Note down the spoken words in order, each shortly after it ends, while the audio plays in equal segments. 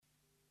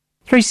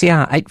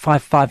3CR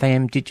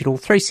 855am digital,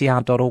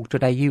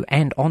 3cr.org.au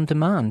and on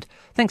demand.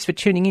 Thanks for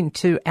tuning in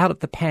to Out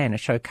of the Pan, a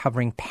show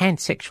covering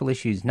pansexual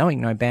issues,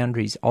 knowing no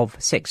boundaries of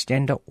sex,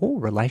 gender or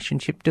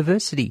relationship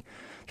diversity.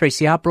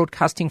 3CR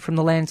broadcasting from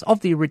the lands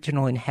of the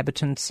original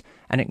inhabitants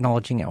and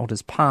acknowledging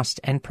elders past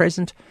and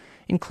present,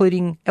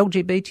 including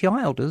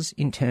LGBTI elders,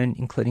 in turn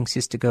including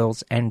sister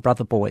girls and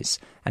brother boys,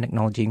 and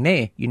acknowledging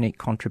their unique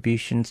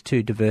contributions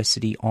to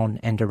diversity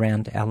on and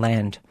around our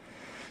land.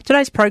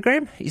 Today's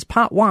program is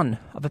part one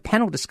of a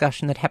panel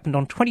discussion that happened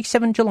on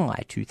 27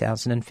 July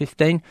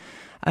 2015.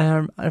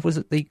 It was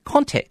at the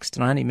context,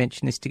 and I only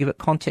mention this to give it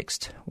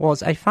context,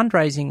 was a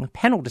fundraising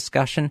panel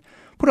discussion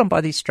put on by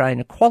the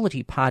Australian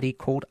Equality Party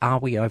called Are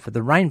We Over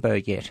the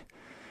Rainbow Yet?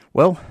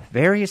 Well,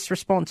 various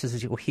responses,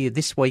 as you'll hear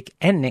this week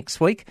and next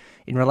week,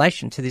 in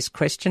relation to this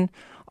question.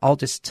 I'll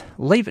just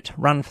leave it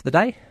run for the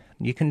day.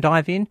 You can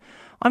dive in.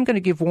 I'm going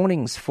to give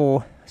warnings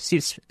for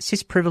cis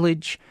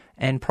privilege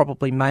and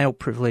probably male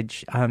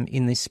privilege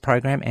in this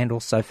program, and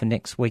also for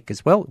next week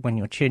as well when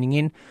you're tuning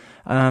in.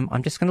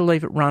 I'm just going to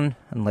leave it run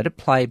and let it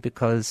play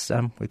because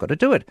we've got to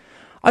do it.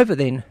 Over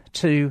then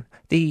to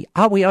the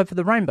Are We Over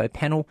the Rainbow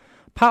panel,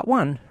 part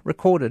one,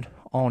 recorded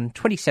on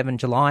 27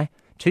 July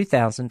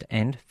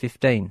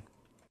 2015.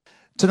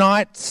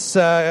 Tonight's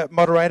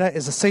moderator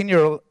is a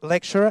senior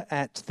lecturer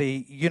at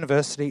the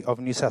University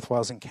of New South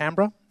Wales in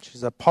Canberra.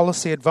 She's a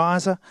policy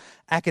advisor,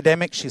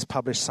 academic. She's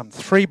published some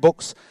 3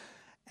 books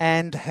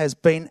and has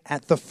been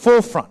at the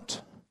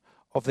forefront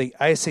of the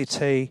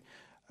ACT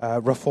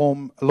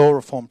law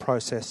reform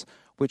process,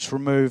 which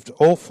removed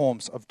all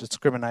forms of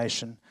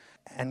discrimination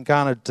and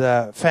garnered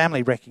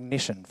family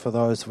recognition for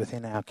those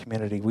within our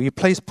community. Will you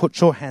please put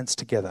your hands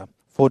together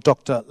for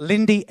Dr.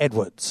 Lindy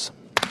Edwards.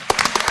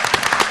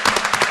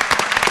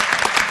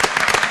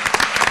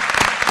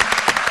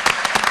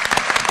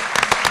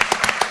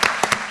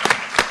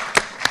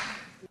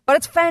 But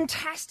it's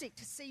fantastic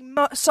to see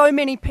so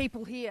many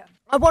people here.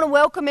 I want to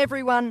welcome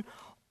everyone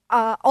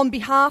on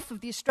behalf of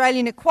the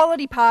Australian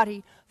Equality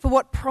Party for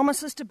what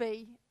promises to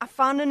be a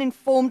fun and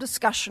informed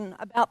discussion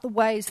about the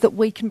ways that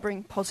we can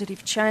bring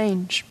positive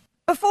change.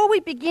 Before we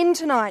begin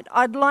tonight,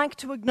 I'd like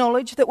to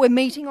acknowledge that we're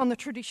meeting on the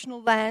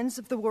traditional lands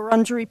of the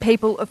Wurundjeri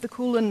people of the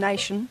Kulin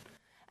Nation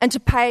and to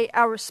pay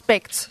our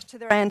respects to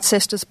their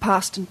ancestors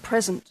past and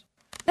present.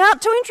 Now,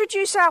 to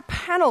introduce our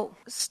panel,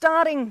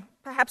 starting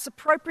perhaps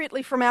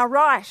appropriately from our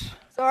right.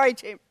 Sorry,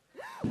 Tim.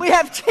 We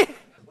have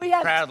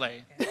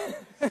Proudly.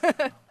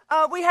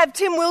 We have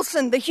Tim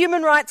Wilson, the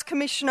Human Rights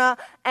Commissioner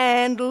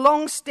and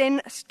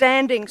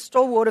long-standing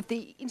stalwart of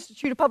the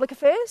Institute of Public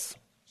Affairs.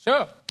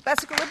 Sure.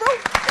 Classical Liberal.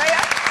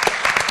 Yeah.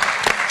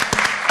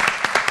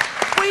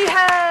 We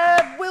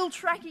have Will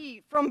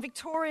Trackey from the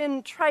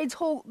Victorian Trades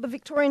Hall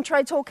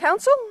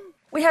Council.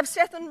 We have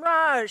Sethan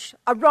Raj,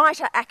 a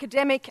writer,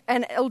 academic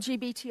and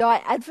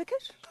LGBTI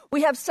advocate.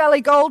 We have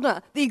Sally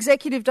Goldner, the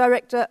Executive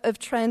Director of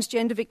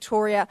Transgender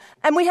Victoria.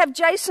 And we have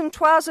Jason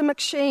Twaza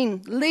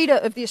McSheen, leader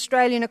of the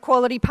Australian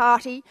Equality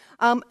Party,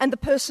 and the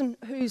person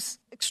whose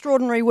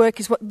extraordinary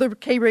work is the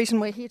key reason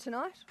we're here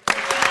tonight.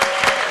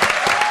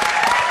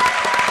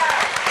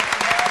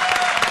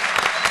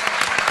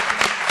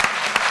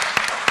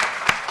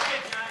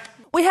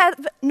 We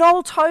have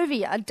Noel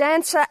Tovey, a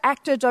dancer,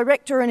 actor,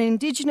 director and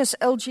Indigenous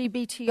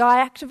LGBTI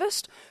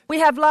activist. We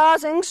have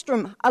Lars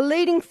Engström, a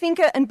leading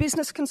thinker and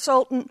business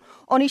consultant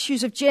on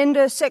issues of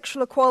gender,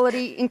 sexual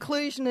equality,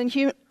 inclusion and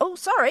human... Oh,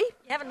 sorry.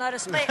 You haven't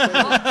noticed me.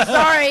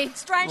 Sorry.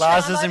 Strange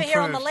Lars I'm has over here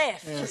on the improved.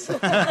 left. Yes.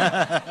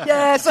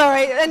 Yeah,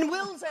 sorry. And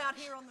Will's out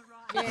here on the right.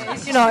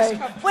 Yes. You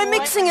know, we're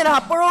mixing it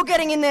up. We're all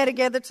getting in there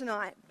together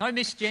tonight. No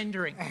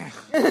misgendering.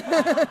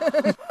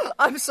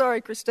 I'm sorry,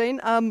 Christine.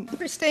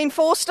 Christine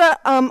Forster,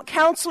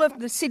 councillor of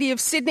the City of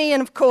Sydney,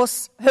 and of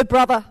course her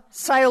brother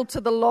sailed to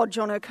the lodge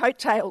on her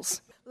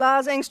coattails.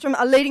 Lars Engström,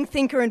 a leading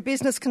thinker and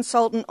business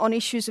consultant on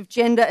issues of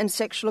gender and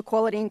sexual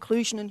equality,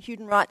 inclusion and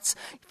human rights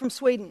from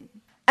Sweden.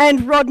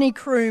 And Rodney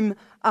Kroom,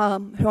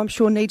 who I'm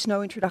sure needs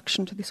no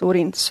introduction to this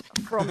audience,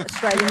 from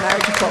Australian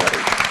Marriage Equality.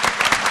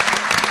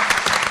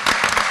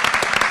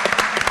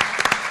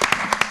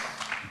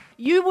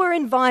 You were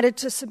invited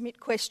to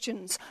submit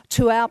questions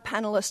to our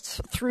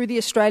panellists through the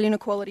Australian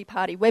Equality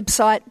Party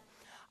website.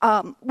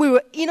 We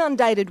were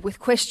inundated with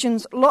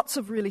questions, lots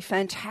of really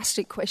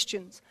fantastic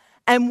questions,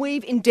 and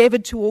we've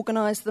endeavoured to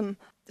organise them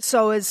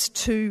so as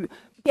to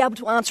be able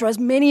to answer as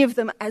many of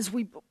them as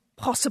we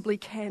possibly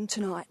can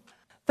tonight.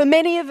 For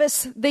many of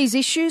us, these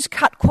issues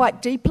cut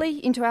quite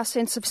deeply into our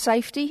sense of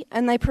safety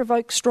and they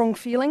provoke strong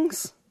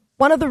feelings.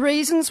 One of the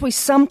reasons we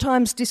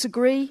sometimes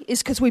disagree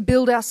is because we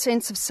build our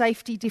sense of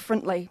safety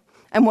differently.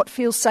 And what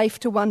feels safe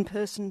to one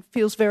person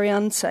feels very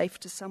unsafe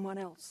to someone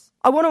else.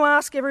 I want to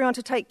ask everyone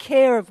to take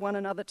care of one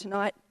another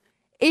tonight.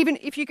 Even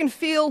if you can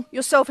feel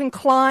yourself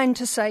inclined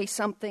to say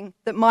something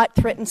that might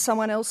threaten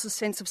someone else's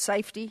sense of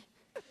safety,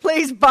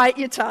 please bite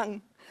your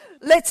tongue.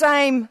 Let's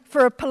aim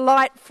for a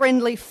polite,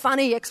 friendly,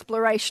 funny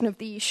exploration of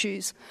the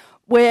issues,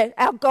 where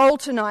our goal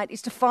tonight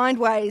is to find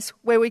ways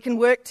where we can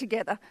work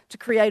together to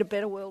create a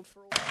better world for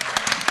all.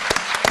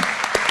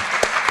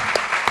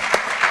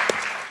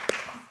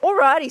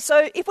 righty,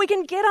 so if we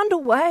can get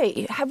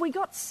underway, have we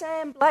got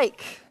Sam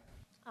Blake?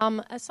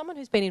 As someone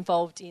who's been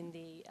involved in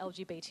the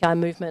LGBTI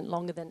movement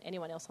longer than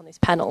anyone else on this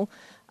panel,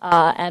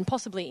 and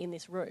possibly in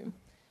this room,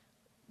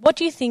 what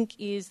do you think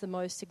is the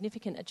most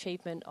significant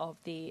achievement of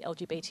the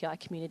LGBTI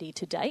community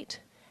to date?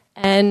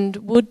 And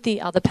would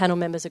the other panel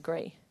members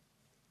agree?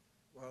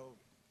 Well,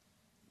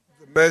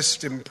 the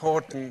most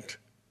important...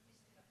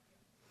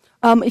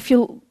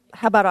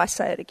 How about I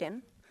say it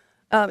again,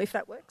 if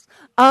that works?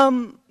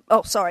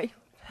 Sorry.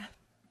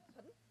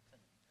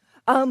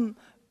 To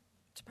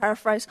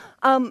paraphrase,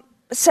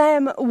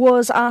 Sam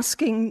was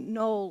asking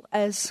Noel,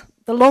 as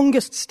the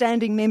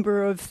longest-standing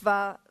member of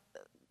the...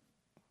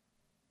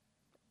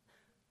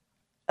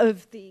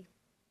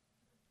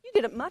 You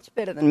did it much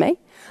better than me.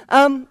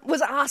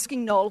 Was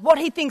asking Noel what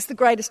he thinks the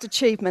greatest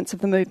achievements of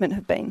the movement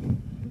have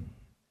been.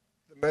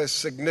 The most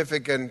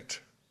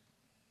significant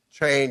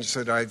change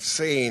that I've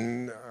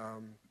seen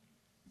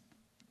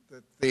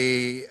that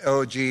the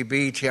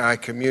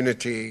LGBTI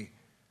community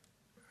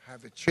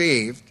have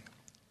achieved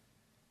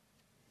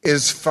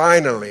is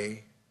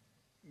finally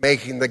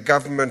making the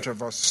government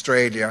of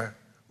Australia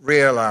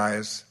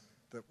realise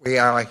that we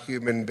are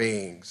human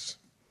beings.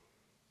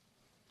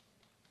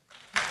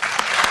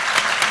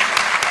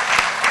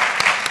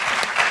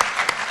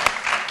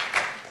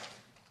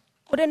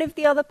 Would any of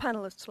the other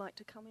panellists like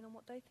to come in on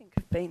what they think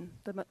have been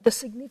the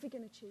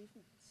significant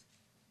achievements?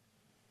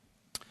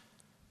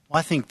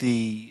 I think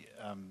the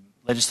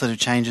legislative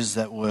changes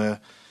that were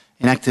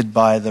enacted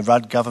by the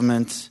Rudd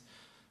government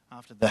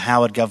after the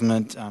Howard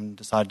government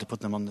decided to put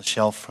them on the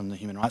shelf from the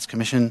Human Rights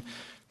Commission,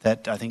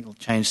 that I think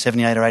changed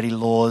 78 or 80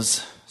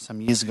 laws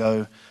some years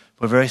ago,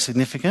 were very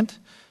significant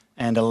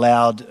and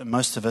allowed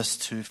most of us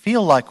to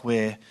feel like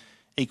we're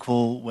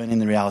equal when in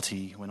the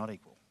reality we're not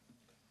equal.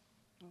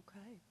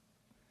 Okay.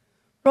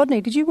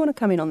 Rodney, did you want to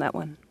come in on that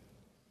one?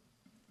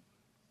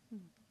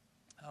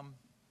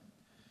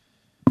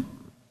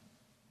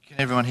 Can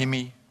everyone hear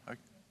me?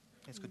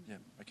 That's good. Yeah,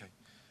 okay.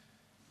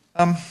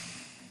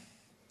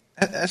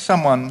 As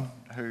someone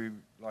who,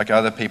 like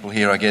other people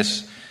here, I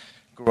guess,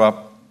 grew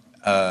up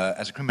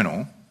as a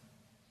criminal,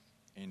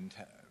 in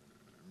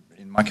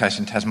my case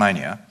in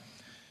Tasmania,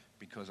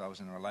 because I was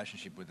in a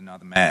relationship with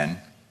another man,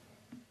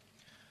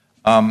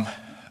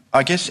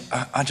 I guess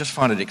I just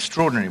find it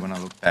extraordinary when I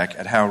look back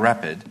at how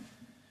rapid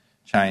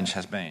change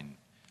has been.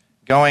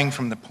 Going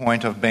from the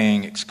point of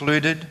being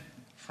excluded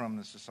from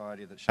the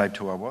society that shaped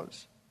who I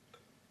was,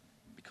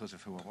 because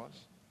of who I was,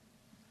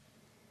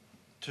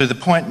 to the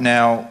point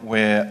now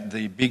where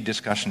the big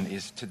discussion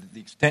is to the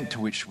extent to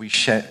which we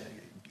should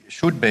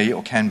be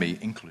or can be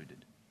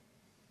included.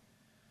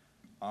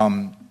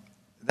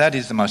 That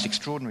is the most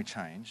extraordinary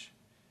change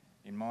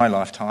in my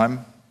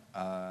lifetime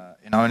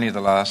in only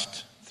the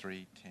last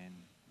 3, 10,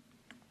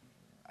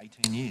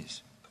 18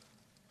 years.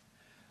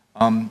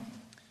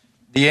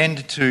 The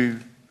end to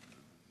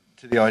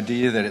the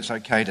idea that it's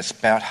okay to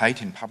spout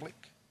hate in public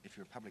if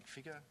you're a public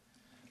figure.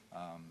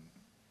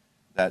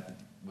 That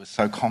was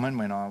so common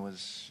when I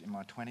was in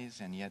my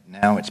 20s, and yet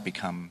now it's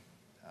become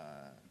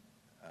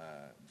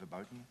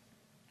verboten.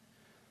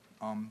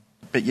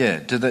 But yeah,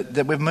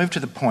 that we've moved to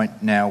the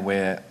point now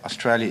where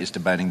Australia is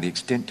debating the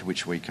extent to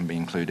which we can be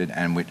included,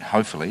 and which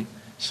hopefully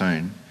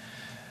soon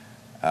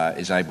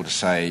is able to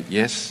say,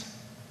 yes,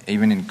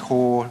 even in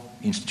core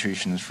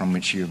institutions from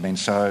which you have been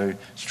so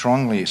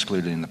strongly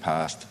excluded in the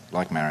past,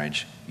 like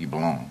marriage, you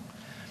belong.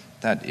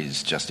 That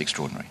is just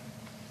extraordinary.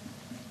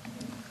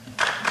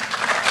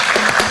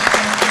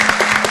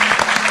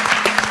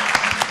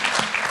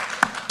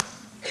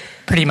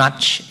 Pretty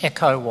much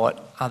echo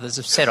what others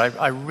have said.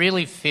 I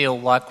really feel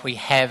like we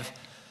have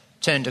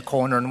turned a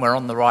corner and we're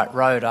on the right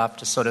road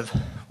after sort of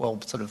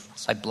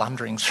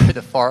blundering through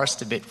the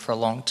forest a bit for a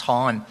long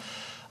time.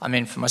 I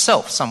mean, for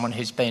myself, someone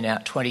who's been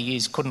out 20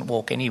 years, couldn't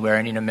walk anywhere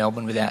in inner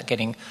Melbourne without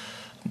getting,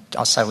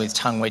 I'll say with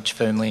tongue wedged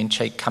firmly in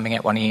cheek, coming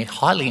out one of your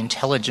highly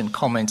intelligent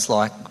comments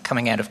like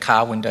coming out of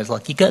car windows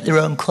like, you got the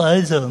wrong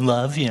clothes on,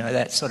 love,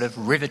 that sort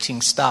of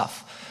riveting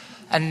stuff.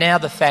 And now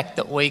the fact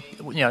that we,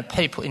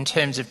 people in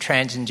terms of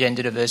trans and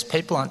gender diverse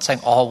people aren't saying,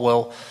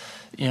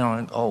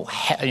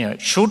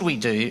 should we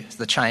do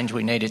the change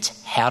we need?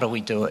 It's how do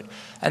we do it?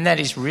 And that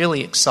is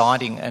really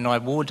exciting, and I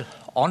would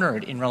honour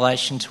it in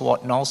relation to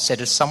what Noel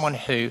said. As someone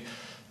who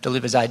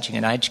delivers ageing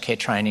and aged care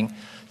training,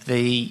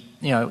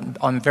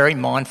 I'm very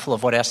mindful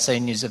of what our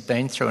seniors have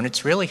been through, and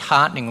it's really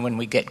heartening when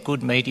we get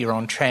good media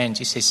on trans.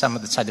 You see some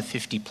of the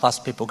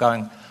 50-plus people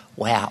going,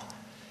 wow,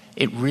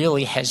 it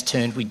really has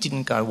turned. We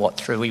didn't go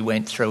we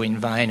went through in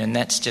vain, and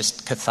that's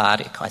just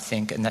cathartic, I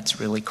think, and that's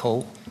really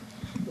cool.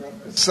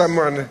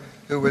 Someone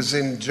who was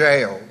in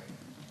jail,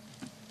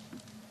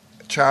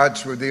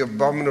 charged with the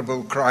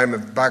abominable crime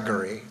of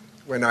buggery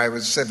when I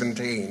was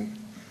 17,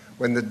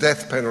 when the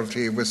death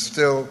penalty was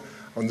still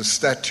on the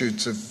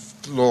statutes of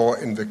law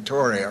in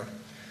Victoria,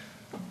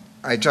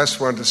 I just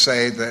want to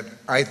say that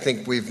I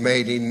think we've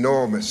made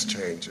enormous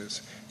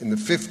changes. In the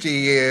 50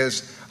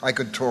 years, I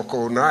could talk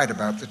all night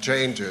about the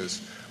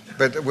changes,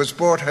 but it was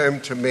brought home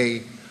to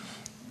me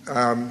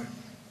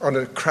on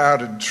a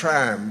crowded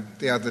tram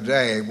the other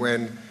day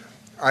when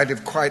I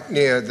live quite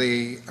near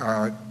the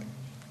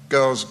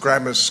girls'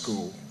 grammar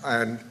school,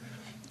 and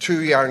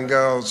two young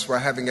girls were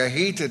having a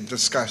heated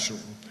discussion,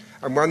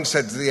 and one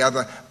said to the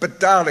other, "But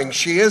darling,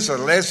 she is a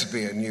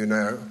lesbian, you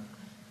know."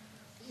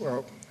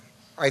 Well,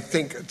 I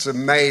think it's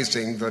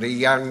amazing that a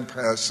young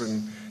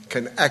person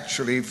can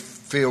actually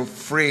feel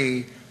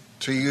free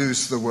to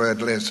use the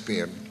word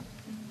lesbian.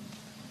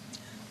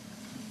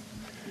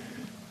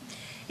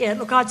 Yeah,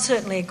 look, I'd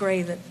certainly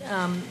agree that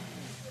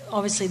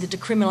obviously the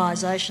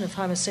decriminalisation of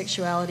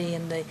homosexuality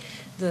and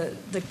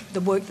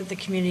the work that the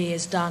community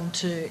has done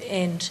to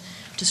end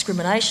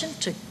discrimination,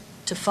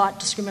 to fight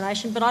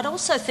discrimination, but I'd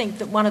also think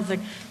that one of the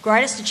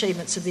greatest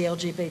achievements of the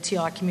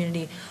LGBTI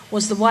community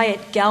was the way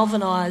it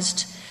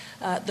galvanised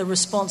the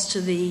response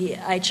to the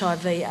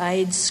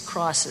HIV/AIDS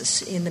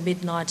crisis in the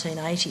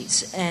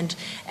mid-1980s and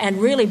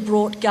really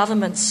brought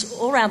governments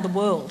all around the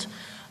world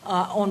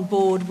on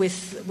board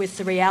with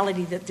the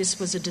reality that this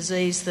was a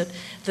disease that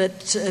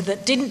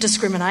didn't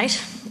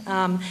discriminate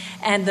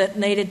and that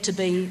needed to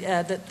be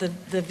that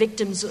the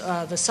victims,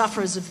 the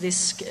sufferers of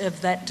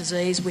that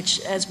disease, which,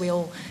 as we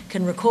all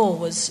can recall,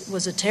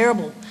 was a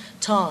terrible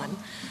time.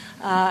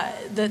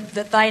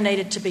 That they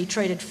needed to be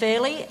treated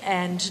fairly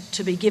and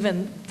to be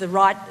given the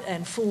right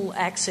and full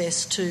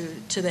access to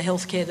the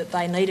healthcare that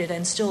they needed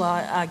and still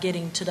are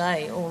getting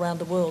today all around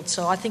the world.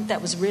 So I think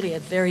that was really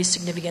a very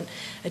significant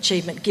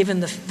achievement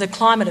given the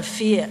climate of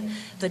fear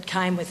that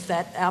came with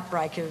that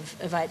outbreak of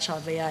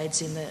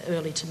HIV/AIDS in the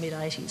early to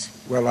mid-80s.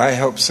 Well, I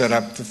helped set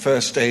up the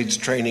first AIDS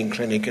training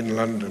clinic in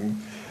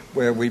London,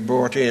 where we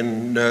brought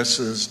in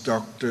nurses,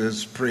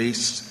 doctors,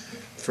 priests,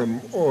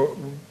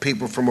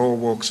 people from all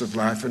walks of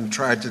life, and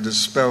tried to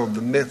dispel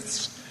the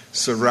myths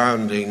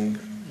surrounding,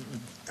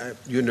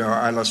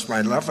 I lost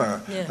my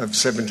lover of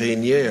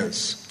 17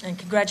 years. And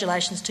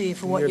congratulations to you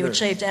for what you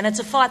achieved. And it's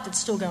a fight that's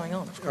still going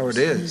on, of course. Oh, it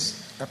is.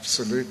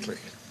 Absolutely.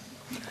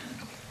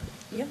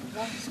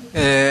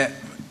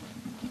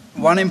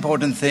 One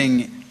important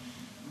thing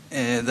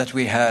that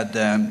we had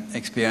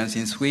experienced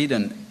in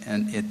Sweden,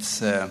 and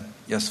it's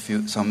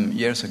just some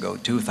years ago,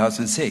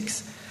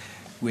 2006,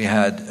 we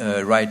had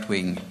a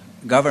right-wing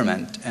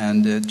government,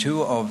 and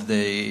two of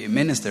the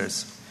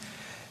ministers,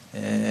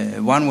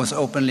 one was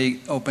openly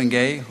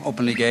gay,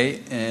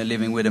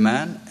 living with a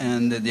man,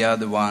 and the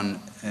other one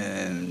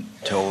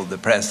told the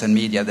press and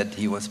media that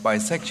he was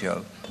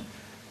bisexual,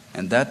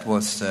 and that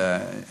was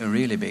a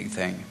really big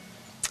thing.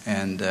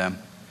 And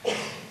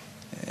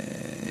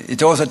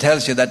it also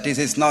tells you that this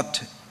is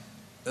not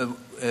a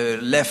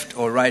left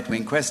or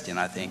right-wing question.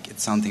 I think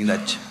it's something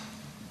that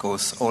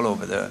goes all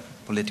over the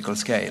political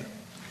scale.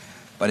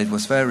 But it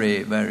was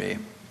very, very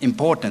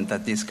important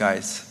that these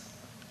guys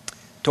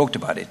talked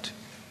about it,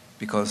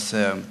 because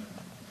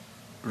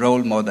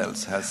role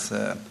models has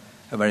a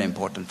very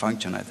important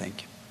function, I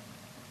think.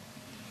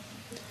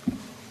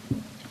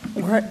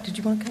 Did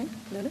you want to come?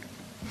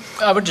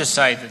 I would just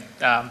say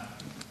that,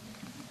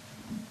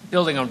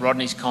 building on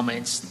Rodney's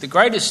comments, the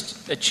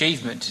greatest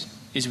achievement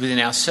is within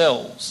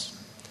ourselves.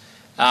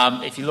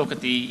 If you look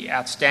at the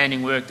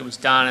outstanding work that was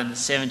done in the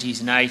 70s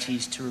and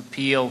 80s to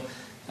repeal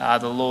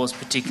the laws,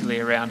 particularly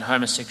around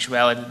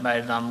homosexuality, that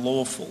made it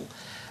unlawful,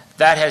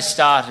 that has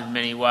started in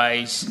many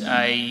ways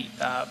a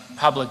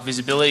public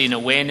visibility and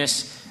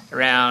awareness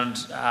around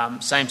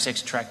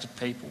same-sex attracted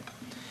people.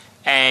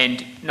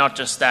 And not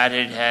just that,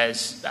 it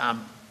has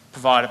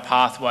provided a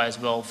pathway as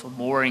well for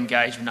more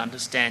engagement and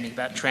understanding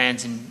about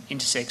trans and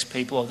intersex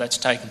people, although that's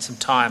taken some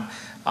time,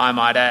 I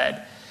might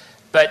add.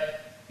 But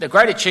the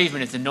great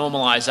achievement is the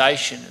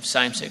normalisation of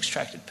same-sex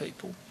attracted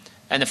people,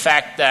 and the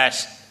fact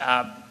that,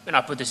 and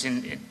I put this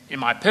in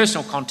my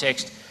personal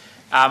context,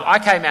 I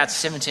came out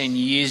 17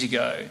 years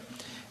ago,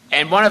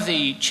 and one of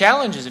the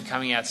challenges of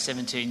coming out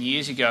 17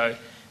 years ago,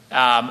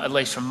 at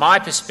least from my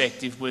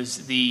perspective,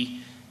 was the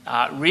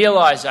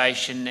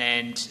realisation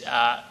and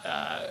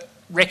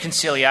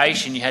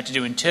reconciliation you had to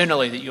do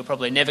internally that you're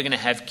probably never going to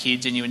have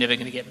kids and you were never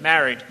going to get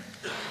married.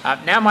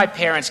 Now my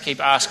parents keep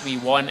asking me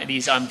when it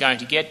is I'm going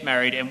to get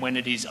married and when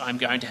it is I'm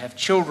going to have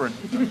children.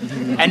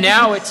 And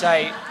now it's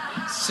a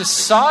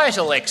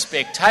societal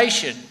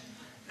expectation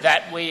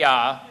that we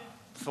are,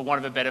 for want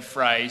of a better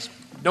phrase,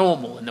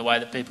 normal in the way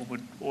that people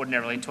would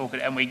ordinarily talk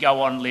it, and we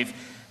go on and live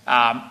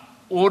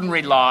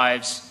ordinary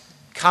lives,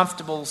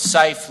 comfortable,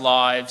 safe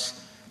lives,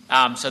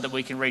 so that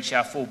we can reach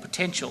our full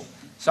potential.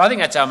 So I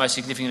think that's our most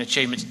significant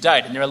achievement to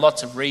date, and there are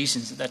lots of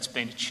reasons that that's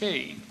been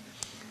achieved.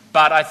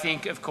 But I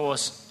think, of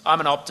course,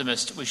 I'm an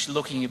optimist. We're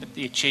looking at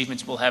the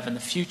achievements we'll have in the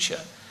future.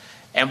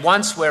 And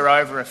once we're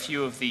over a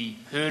few of the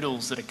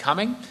hurdles that are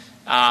coming,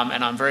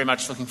 and I'm very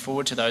much looking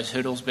forward to those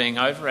hurdles being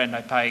over, and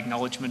I pay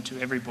acknowledgement to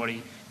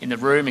everybody in the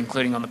room,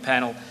 including on the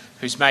panel,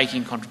 who's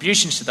making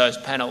contributions to those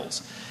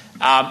panels.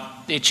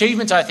 The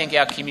achievements I think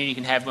our community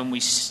can have when we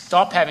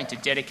stop having to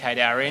dedicate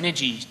our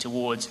energy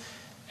towards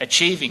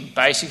achieving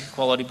basic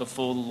equality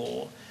before the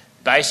law,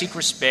 basic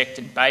respect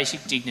and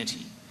basic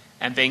dignity,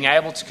 and being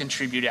able to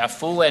contribute our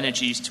full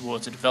energies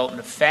towards the development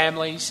of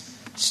families,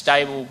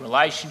 stable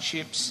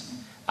relationships,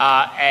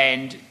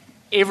 and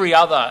every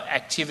other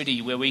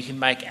activity where we can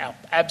make our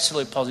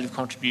absolute positive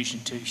contribution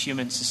to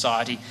human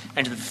society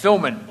and to the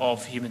fulfilment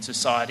of human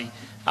society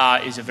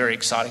is a very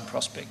exciting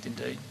prospect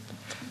indeed.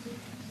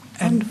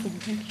 Wonderful,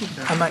 thank you.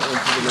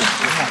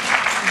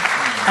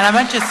 And I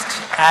might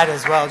just add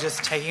as well,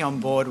 just taking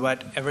on board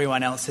what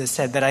everyone else has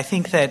said, that I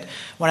think that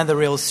one of the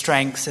real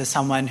strengths as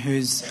someone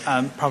who's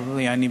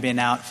probably only been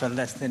out for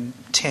less than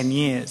 10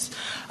 years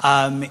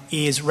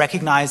is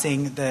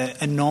recognising the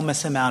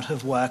enormous amount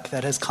of work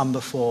that has come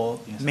before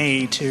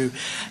me to,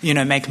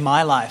 make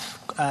my life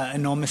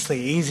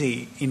enormously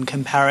easy in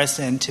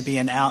comparison to be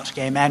an out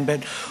gay man,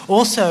 but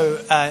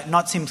also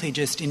not simply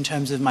just in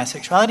terms of my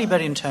sexuality, but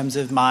in terms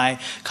of my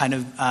kind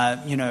of,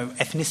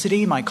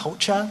 ethnicity, my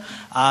culture.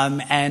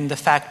 And the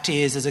fact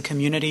is, as a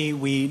community,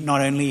 we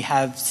not only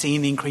have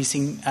seen the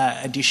increasing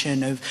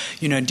addition of,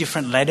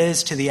 different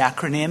letters to the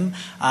acronym,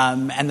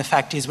 and the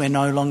fact is we're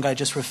no longer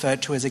just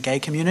referred to as a gay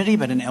community,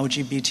 but an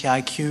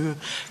LGBTIQ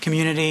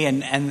community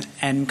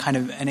and kind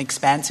of an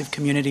expansive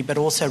community, but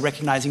also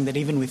recognising that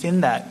even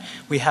within that,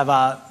 we have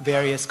our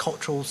various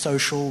cultural,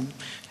 social,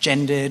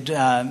 gendered,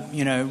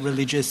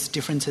 religious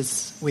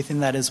differences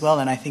within that as well.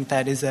 And I think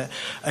that is an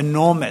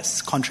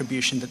enormous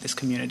contribution that this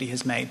community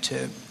has made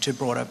to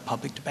broader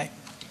public debate.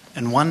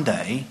 And one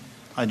day,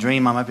 I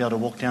dream I might be able to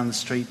walk down the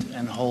street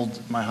and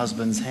hold my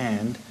husband's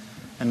hand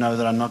and know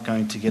that I'm not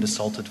going to get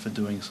assaulted for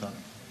doing so.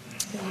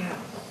 Yeah.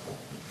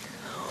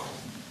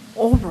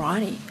 All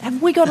righty.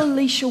 Have we got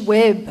Alicia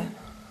Webb?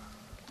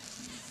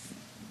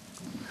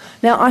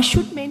 Now, I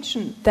should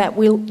mention that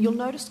you'll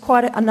notice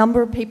quite a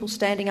number of people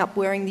standing up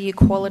wearing the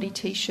equality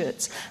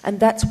T-shirts, and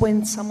that's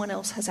when someone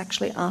else has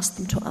actually asked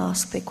them to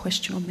ask their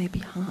question on their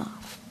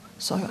behalf.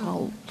 So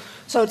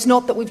it's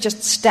not that we've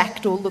just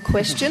stacked all the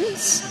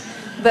questions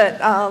that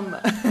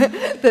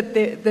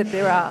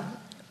there are.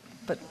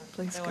 But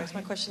please go ahead.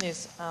 My question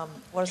is,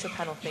 what does the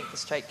panel think the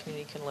straight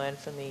community can learn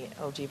from the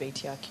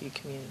LGBTIQ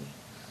community?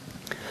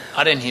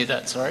 I didn't hear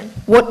that, sorry.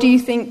 What do you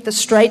think the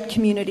straight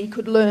community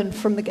could learn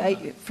from the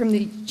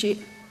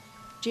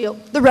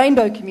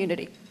rainbow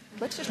community?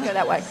 Let's just go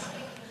that way.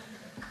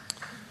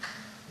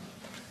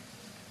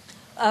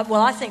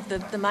 Well, I think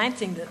that the main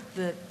thing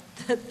that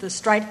the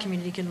straight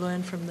community can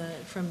learn from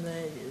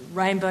the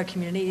rainbow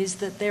community is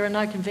that there are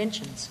no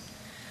conventions.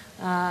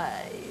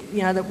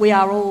 That we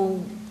are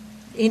all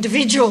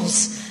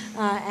individuals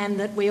and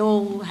that we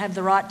all have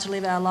the right to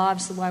live our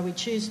lives the way we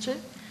choose to.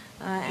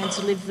 And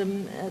to live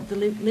them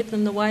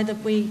the way that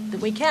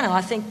we can. And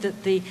I think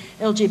that the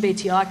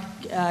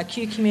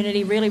LGBTIQ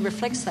community really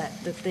reflects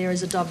that there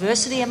is a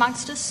diversity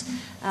amongst us,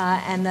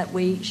 and that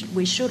we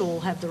should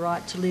all have the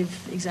right to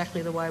live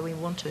exactly the way we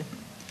want to,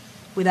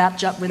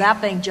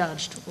 without being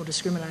judged or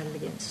discriminated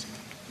against.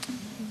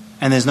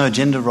 And there's no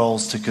gender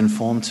roles to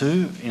conform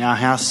to in our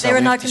house. There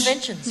are no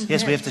conventions.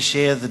 Yes, we have to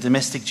share the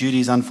domestic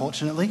duties,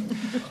 unfortunately. We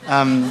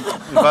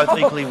both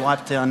equally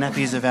wiped our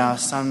nappies of our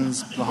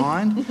sons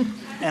behind.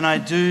 And I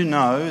do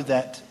know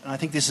that, and I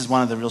think this is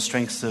one of the real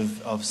strengths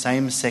of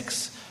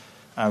same-sex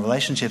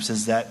relationships,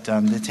 is that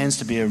there tends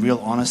to be a real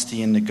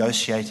honesty in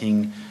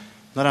negotiating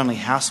not only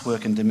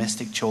housework and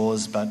domestic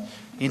chores, but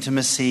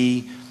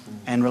intimacy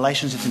and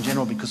relationships in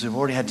general, because we've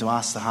already had to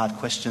ask the hard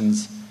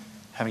questions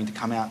having to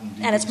come out.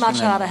 And it's much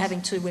harder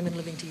having two women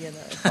living together.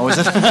 Oh, is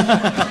it?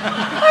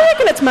 I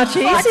reckon it's much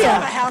easier. Like to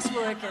have a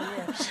housework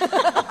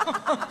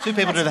and, Two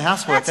people do the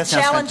housework. That's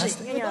challenging.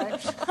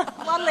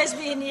 One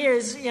lesbian year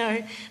is,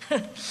 I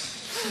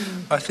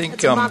think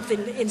it's a month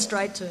in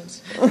straight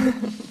terms.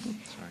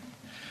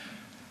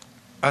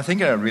 I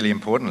think a really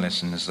important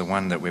lesson is the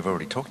one that we've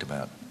already talked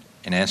about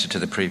in answer to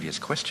the previous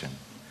question,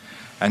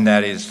 and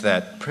that is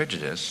that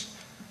prejudice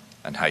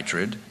and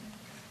hatred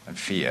and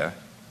fear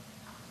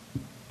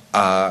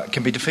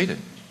can be defeated.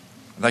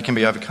 They can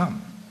be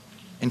overcome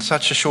in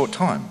such a short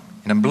time,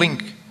 in a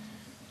blink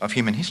of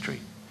human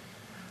history.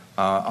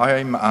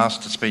 I'm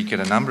asked to speak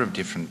at a number of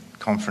different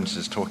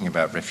conferences talking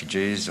about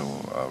refugees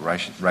or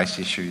race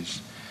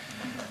issues,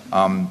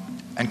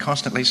 and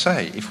constantly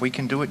say, if we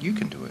can do it, you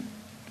can do it.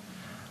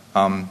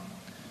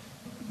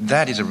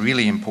 That is a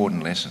really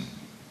important lesson,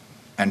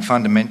 and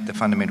the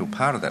fundamental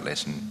part of that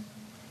lesson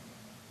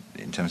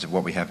in terms of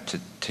what we have to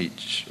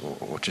teach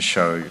or to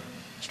show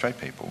straight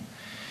people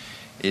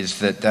is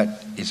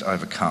that is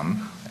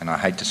overcome, and I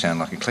hate to sound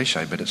like a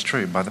cliche, but it's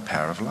true, by the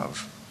power of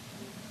love.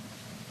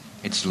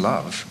 It's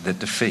love that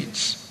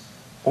defeats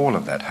all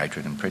of that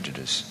hatred and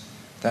prejudice.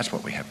 That's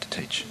what we have to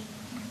teach.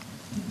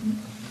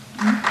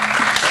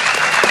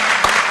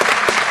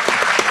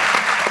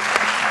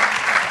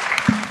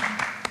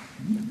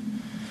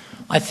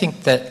 I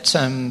think that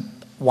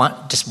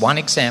one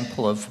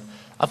example of...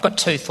 I've got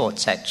two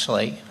thoughts,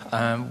 actually.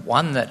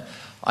 One, that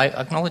I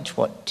acknowledge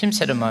what Tim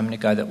said a moment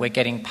ago, that we're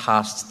getting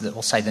past, the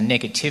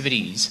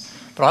negativities,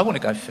 but I want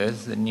to go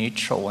further than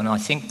neutral, and I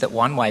think that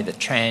one way that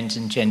trans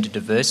and gender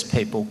diverse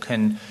people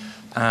can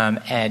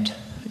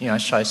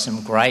show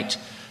some great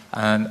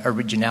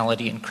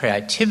originality and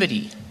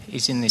creativity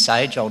is in this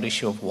age-old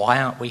issue of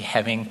why aren't we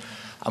having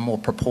a more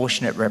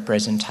proportionate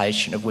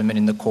representation of women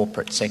in the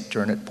corporate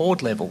sector and at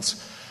board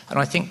levels. And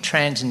I think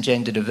trans and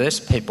gender diverse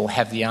people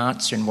have the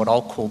answer in what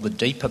I'll call the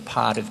deeper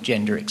part of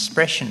gender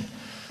expression.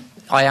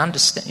 I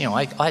understand,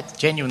 I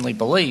genuinely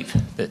believe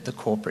that the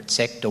corporate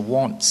sector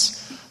wants,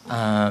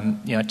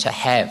 to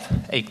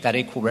have that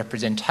equal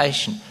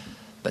representation.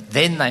 But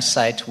then they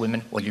say to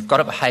women, well, you've got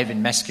to behave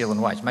in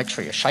masculine ways. Make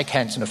sure you shake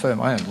hands and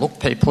affirm, and look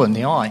people in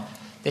the eye.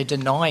 They're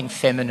denying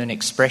feminine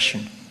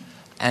expression.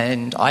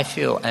 And I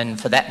feel, and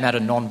for that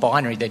matter,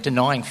 non-binary, they're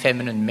denying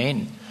feminine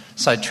men.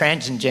 So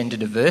trans and gender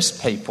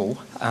diverse people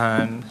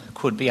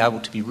could be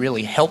able to be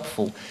really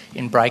helpful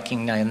in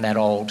breaking down that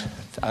old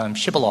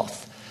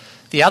shibboleth.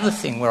 The other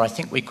thing where I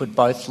think we could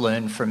both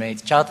learn from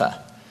each other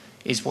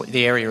is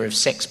the area of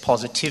sex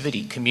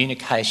positivity,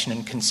 communication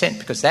and consent,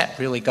 because that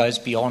really goes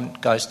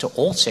to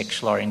all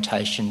sexual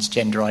orientations,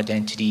 gender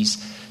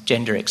identities,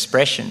 gender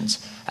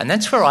expressions. And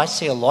that's where I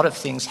see a lot of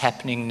things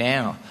happening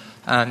now.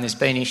 There's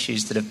been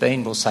issues that have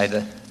been, we'll say,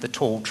 the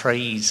tall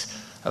trees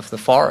of the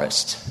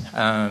forest.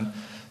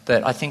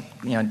 But I think,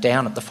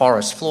 down at the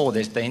forest floor,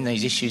 there's been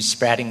these issues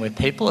sprouting where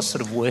people are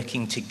sort of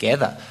working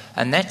together.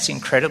 And that's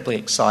incredibly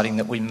exciting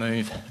that we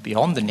move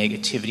beyond the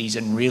negativities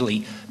and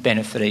really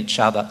benefit each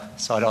other.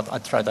 So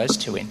I'd throw those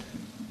two in.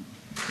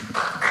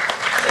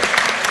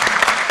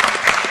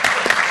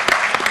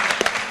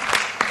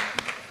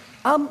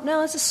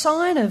 Now, as a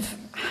sign of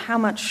how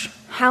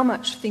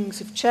much things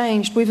have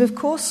changed, we've of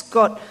course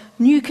got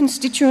new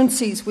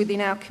constituencies within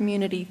our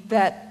community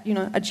that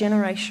a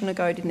generation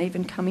ago didn't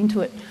even come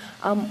into it,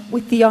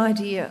 with the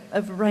idea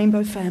of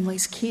Rainbow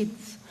Families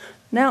Kids.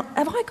 Now,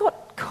 have I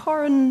got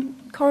Corin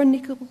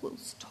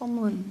Nichols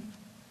Tomlin?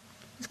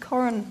 Is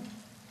Corin?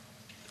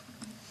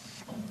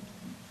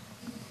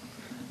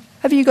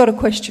 Have you got a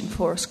question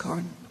for us,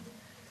 Corin?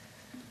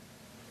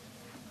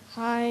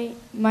 Hi,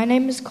 my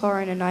name is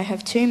Corin and I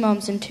have 2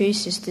 mums and 2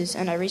 sisters,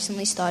 and I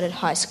recently started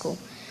high school.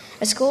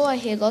 At school I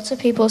hear lots of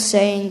people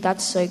saying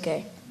that's so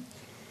gay.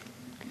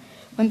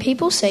 When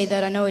people say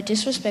that, I know it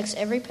disrespects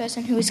every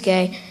person who is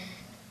gay,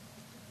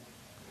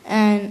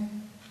 and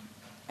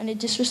it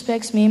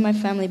disrespects me and my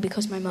family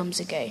because my mums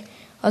are gay.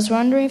 I was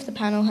wondering if the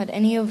panel had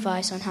any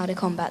advice on how to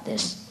combat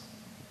this.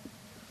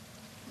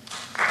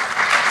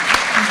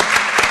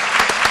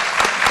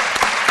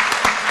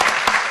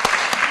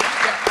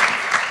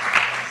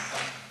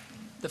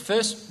 The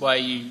first way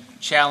you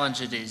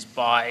challenge it is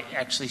by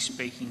actually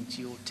speaking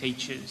to your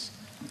teachers,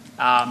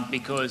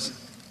 because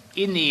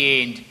in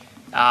the end,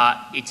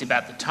 it's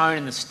about the tone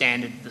and the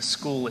standard the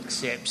school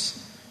accepts,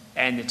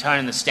 and the tone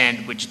and the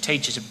standard which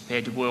teachers are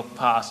prepared to work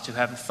past, to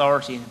have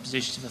authority and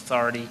positions of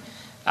authority,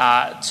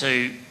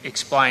 to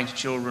explain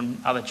to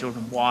other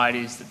children why it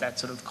is that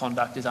sort of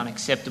conduct is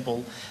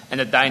unacceptable, and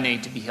that they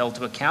need to be held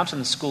to account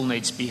and the school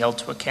needs to be held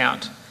to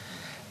account.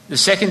 The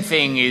second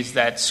thing is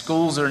that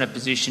schools are in a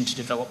position to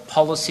develop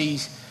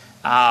policies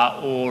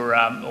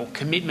or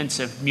commitments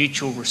of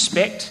mutual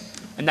respect,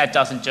 and that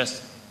doesn't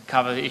just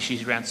cover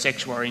issues around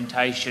sexual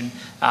orientation.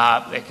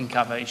 It can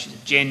cover issues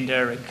of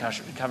gender, it can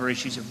cover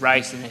issues of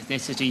race and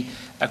ethnicity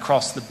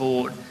across the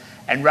board.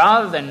 And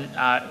rather than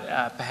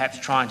perhaps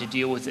trying to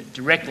deal with it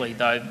directly,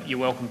 though you're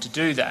welcome to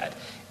do that,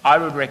 I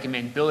would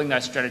recommend building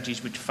those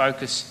strategies which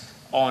focus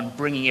on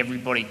bringing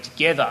everybody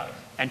together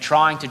and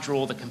trying to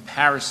draw the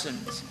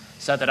comparisons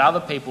so that other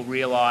people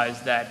realise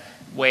that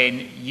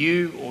when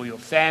you or your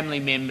family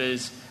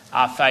members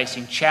are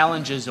facing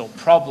challenges or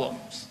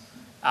problems,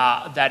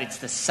 that it's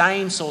the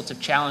same sorts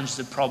of challenges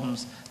and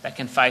problems that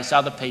can face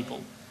other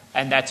people.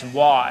 And that's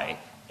why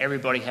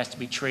everybody has to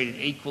be treated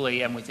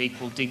equally and with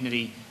equal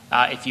dignity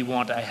if you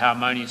want a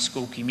harmonious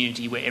school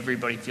community where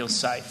everybody feels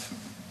safe.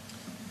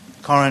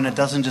 Corin, it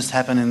doesn't just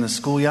happen in the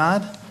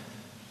schoolyard,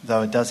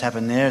 though it does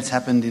happen there. It's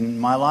happened in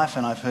my life,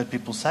 and I've heard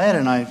people say it,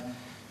 and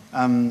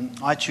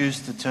I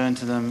choose to turn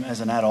to them as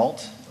an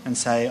adult and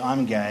say,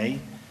 I'm gay,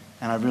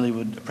 and I really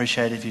would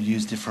appreciate if you'd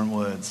use different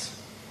words.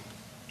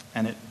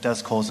 And it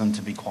does cause them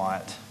to be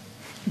quiet.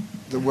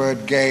 The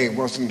word gay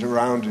wasn't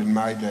around in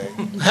my day.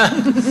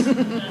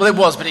 Well, it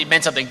was, but it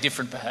meant something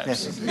different, perhaps.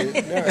 Yes,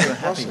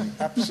 it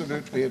wasn't.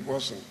 Absolutely, it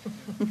wasn't.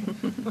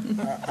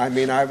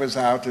 I was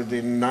outed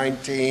in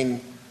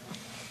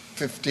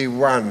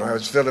 1951. I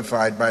was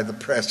vilified by the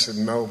press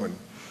in Melbourne.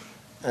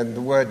 And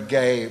the word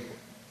gay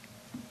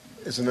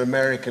is an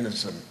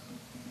Americanism.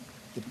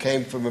 It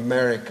came from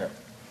America.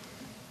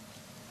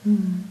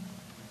 Indeed.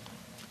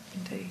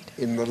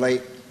 In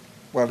the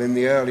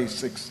early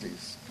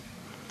 60s.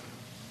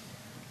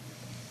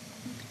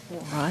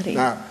 Alrighty.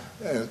 Now,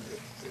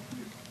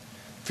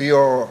 for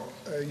your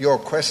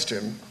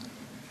question,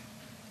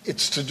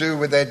 it's to do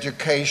with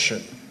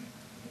education.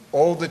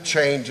 All the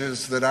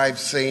changes that I've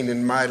seen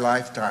in my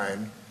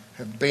lifetime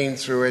have been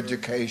through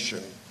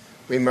education.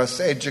 We must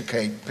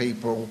educate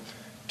people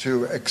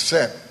to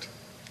accept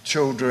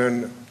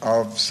children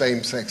of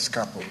same-sex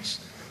couples.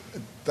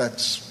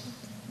 That's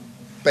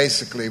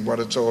basically what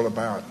it's all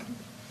about.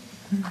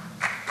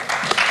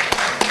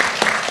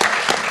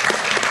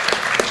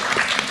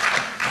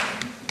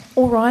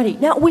 Alrighty.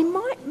 Now, we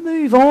might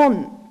move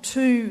on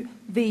to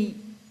the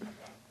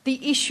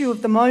the issue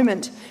of the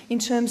moment in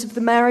terms of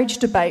the marriage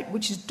debate,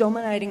 which is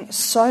dominating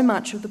so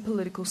much of the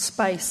political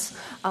space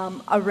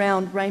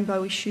around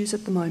rainbow issues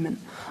at the moment.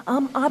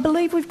 I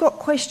believe we've got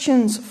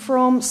questions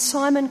from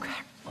Simon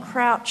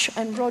Crouch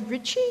and Rod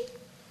Ritchie.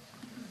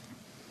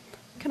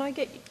 Can I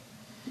get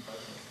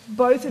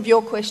both of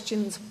your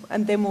questions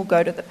and then we'll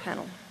go to the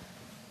panel?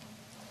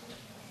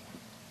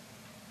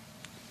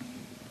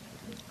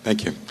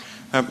 Thank you.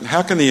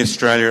 How can the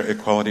Australia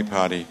Equality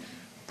Party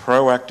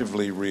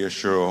proactively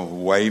reassure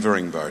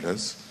wavering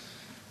voters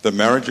that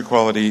marriage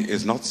equality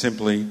is not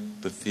simply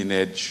the thin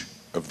edge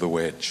of the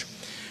wedge,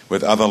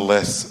 with other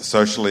less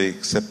socially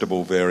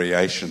acceptable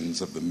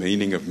variations of the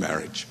meaning of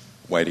marriage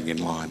waiting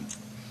in line?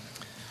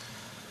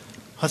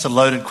 That's a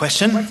loaded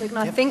question. One second,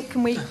 I think,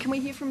 can we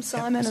hear from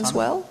Simon as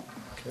well?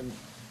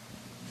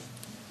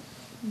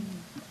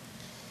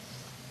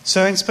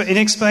 So in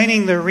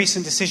explaining the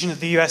recent decision of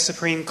the US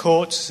Supreme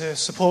Court to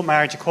support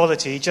marriage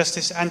equality,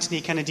 Justice Anthony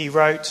Kennedy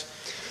wrote,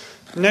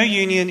 "No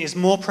union is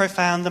more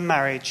profound than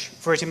marriage,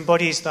 for it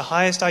embodies the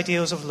highest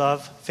ideals of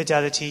love,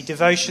 fidelity,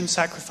 devotion,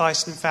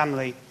 sacrifice and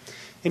family.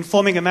 In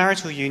forming a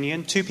marital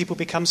union, two people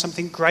become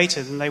something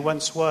greater than they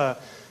once were.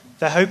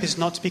 Their hope is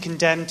not to be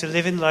condemned to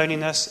live in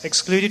loneliness,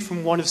 excluded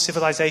from one of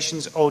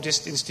civilization's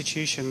oldest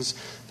institutions.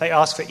 They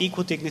ask for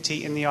equal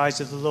dignity in the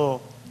eyes of the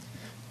law.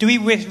 Do we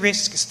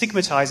risk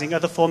stigmatizing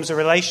other forms of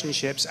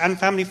relationships and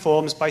family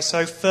forms by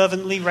so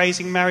fervently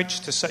raising marriage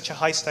to such a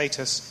high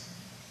status?"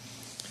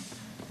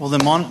 Well,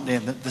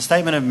 the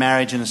statement of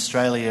marriage in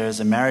Australia as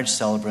a marriage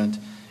celebrant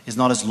is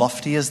not as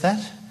lofty as that.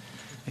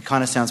 It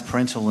kind of sounds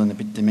parental and a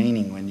bit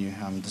demeaning when you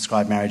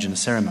describe marriage in a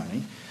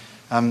ceremony.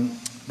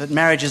 But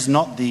marriage is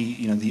not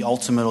the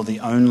ultimate or the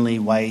only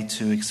way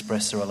to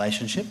express a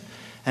relationship.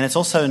 And it's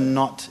also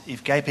not,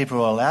 if gay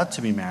people are allowed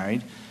to be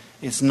married,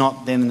 it's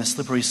not then a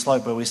slippery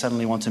slope where we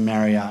suddenly want to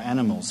marry our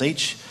animals.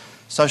 Each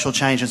social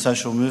change and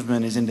social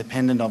movement is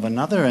independent of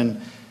another, and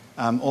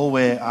all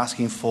we're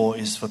asking for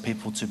is for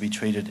people to be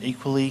treated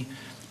equally,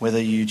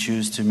 whether you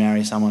choose to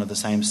marry someone of the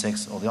same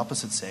sex or the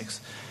opposite sex.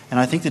 And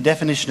I think the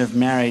definition of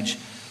marriage,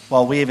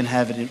 while we even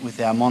have it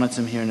with our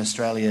mononym here in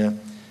Australia,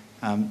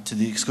 to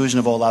the exclusion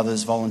of all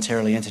others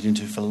voluntarily entered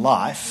into for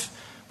life,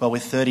 but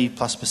with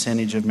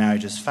 30+% of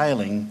marriages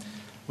failing,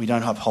 we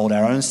don't uphold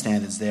our own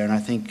standards there. And I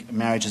think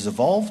marriage has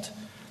evolved,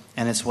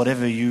 and it's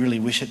whatever you really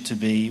wish it to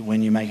be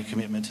when you make a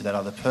commitment to that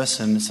other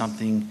person,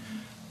 something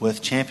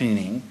worth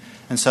championing.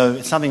 And so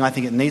it's something I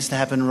think it needs to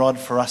happen, Rod,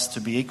 for us to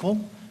be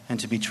equal and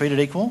to be treated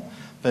equal,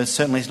 but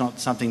certainly it's not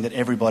something that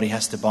everybody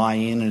has to buy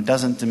in, and it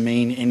doesn't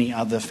demean any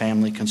other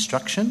family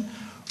construction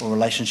or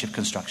relationship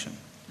construction.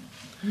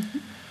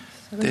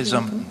 There's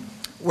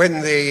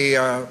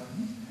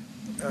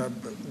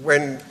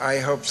when I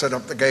helped set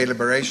up the Gay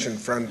Liberation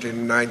Front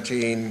in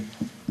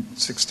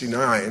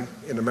 1969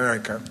 in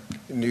America,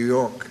 in New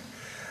York,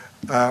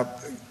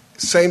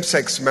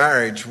 same-sex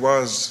marriage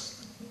was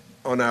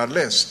on our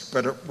list,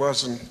 but it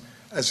wasn't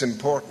as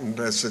important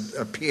as it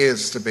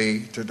appears to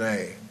be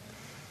today.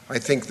 I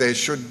think there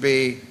should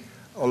be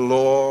a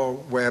law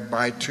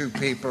whereby two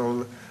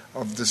people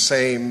of the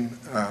same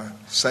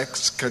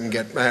sex can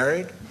get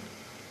married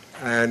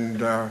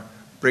and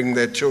bring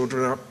their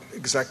children up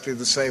exactly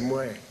the same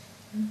way.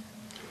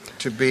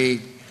 To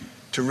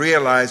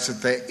realize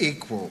that they're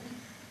equal.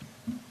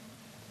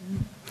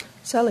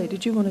 Sally,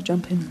 did you want to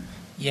jump in?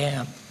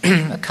 Yeah,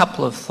 a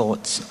couple of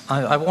thoughts.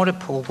 I want to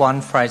pull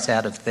one phrase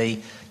out of the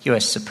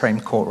US Supreme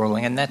Court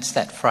ruling, and that's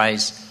that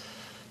phrase,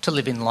 to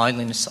live in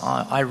loneliness.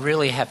 I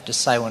really have to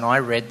say, when I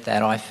read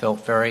that, I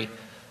felt very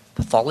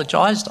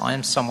pathologised. I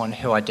am someone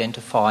who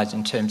identifies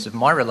in terms of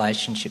my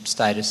relationship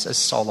status as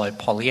solo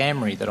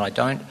polyamory, that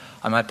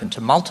I'm open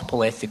to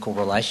multiple ethical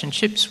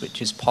relationships,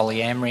 which is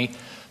polyamory,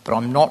 but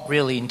I'm not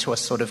really into a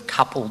sort of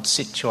coupled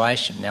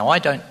situation. Now, I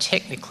don't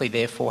technically,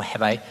 therefore,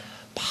 have a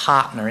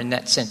partner in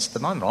that sense at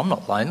the moment. I'm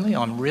not lonely.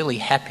 I'm really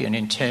happy, and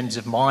in terms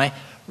of my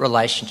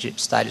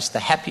relationship status, the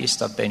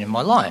happiest I've been in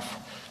my life.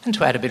 And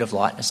to add a bit of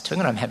lightness to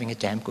it, I'm having a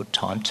damn good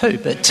time too,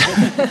 but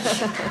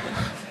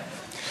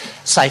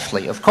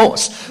safely, of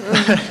course.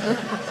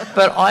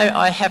 But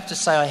I have to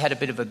say I had a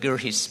bit of a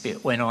gurhi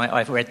spit when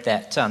I read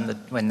that,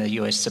 when the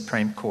US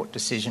Supreme Court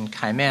decision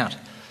came out.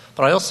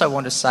 But I also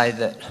want to say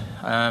that,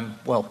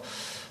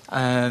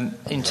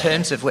 in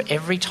terms of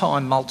every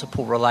time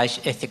multiple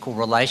ethical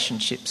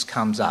relationships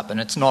comes up, and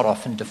it's not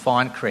often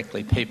defined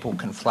correctly, people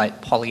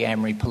conflate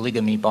polyamory,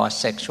 polygamy,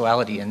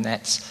 bisexuality, and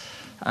that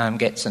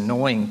gets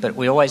annoying. But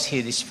we always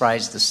hear this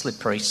phrase, the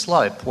slippery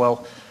slope.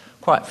 Well,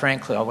 quite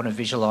frankly, I want to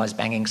visualise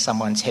banging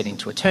someone's head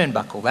into a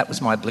turnbuckle. That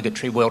was my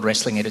obligatory World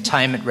Wrestling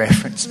Entertainment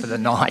reference for the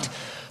night.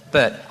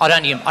 But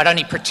I'd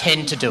only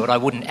pretend to do it. I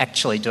wouldn't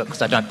actually do it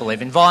because I don't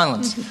believe in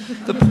violence.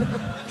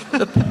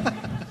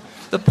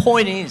 The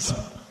point is,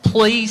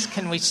 please,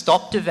 can we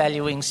stop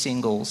devaluing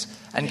singles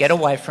and get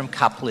away from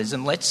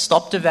couplism? Let's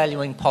stop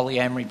devaluing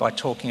polyamory by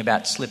talking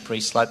about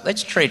slippery slope.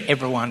 Let's treat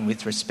everyone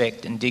with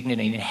respect and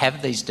dignity and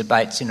have these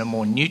debates in a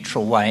more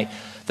neutral way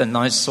than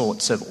those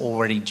sorts of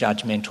already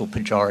judgmental,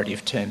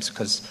 pejorative terms,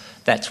 because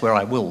that's where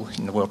I will,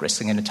 in the World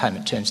Wrestling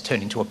Entertainment terms,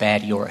 turn into a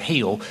baddie or a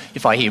heel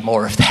if I hear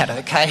more of that,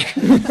 okay?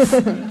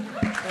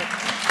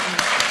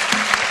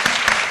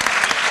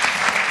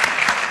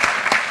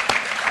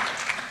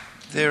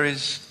 There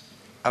is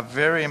a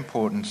very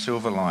important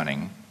silver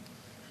lining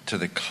to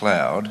the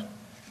cloud,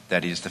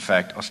 that is the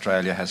fact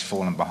Australia has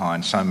fallen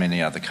behind so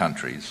many other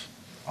countries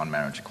on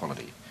marriage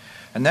equality.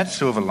 And that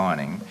silver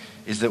lining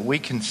is that we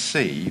can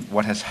see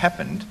what has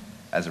happened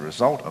as a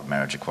result of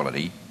marriage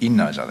equality in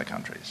those other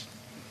countries.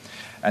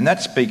 And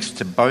that speaks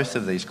to both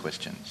of these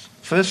questions.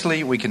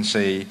 Firstly, we can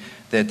see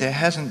that there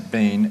hasn't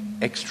been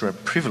extra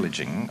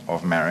privileging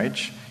of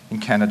marriage in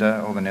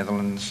Canada or the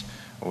Netherlands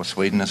or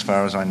Sweden, as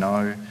far as I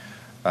know,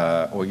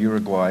 or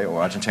Uruguay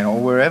or Argentina or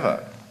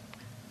wherever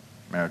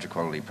marriage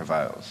equality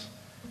prevails.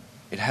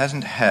 It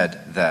hasn't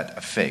had that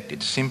effect.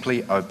 It's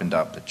simply opened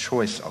up the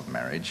choice of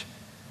marriage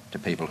to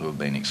people who have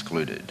been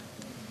excluded.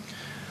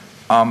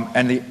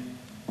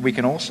 We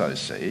can also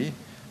see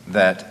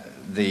that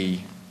the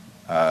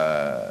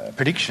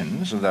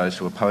predictions of those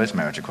who oppose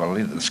marriage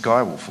equality, that the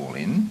sky will fall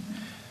in,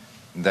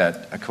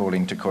 that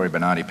according to Cory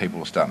Bernardi, people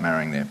will start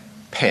marrying their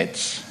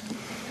pets,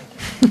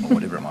 or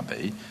whatever it might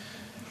be,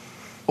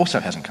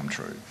 also hasn't come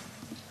true.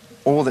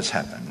 All that's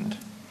happened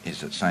is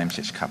that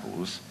same-sex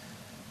couples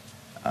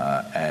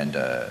and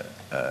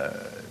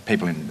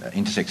people in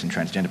intersex and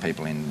transgender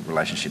people in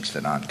relationships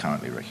that aren't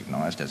currently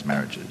recognised as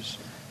marriages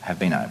have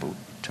been able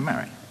to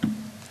marry.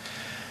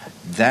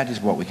 That is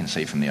what we can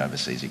see from the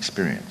overseas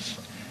experience.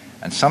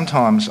 And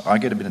sometimes I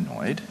get a bit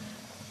annoyed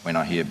when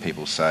I hear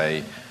people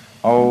say,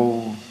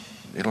 oh,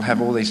 it'll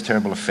have all these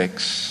terrible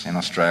effects in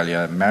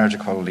Australia, marriage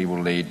equality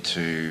will lead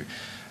to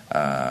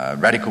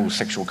radical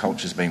sexual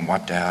cultures being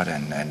wiped out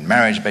and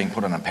marriage being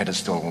put on a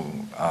pedestal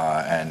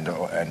and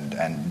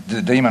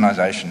the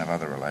demonisation of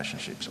other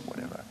relationships or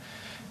whatever.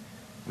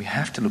 We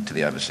have to look to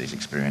the overseas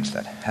experience.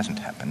 That hasn't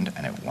happened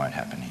and it won't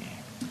happen here.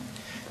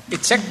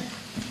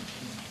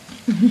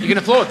 You can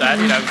applaud that,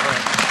 you know.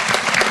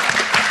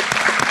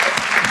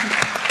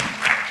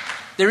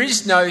 There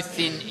is no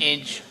thin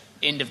edge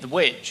end of the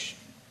wedge.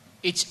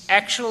 It's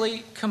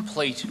actually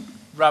complete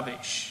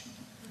rubbish.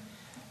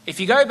 If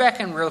you go back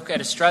and look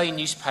at Australian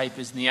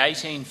newspapers in the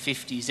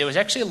 1850s, there was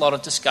actually a lot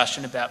of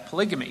discussion about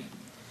polygamy.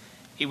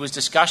 It was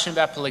discussion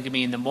about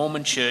polygamy in the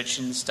Mormon Church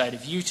in the state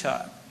of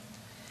Utah.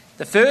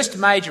 The first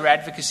major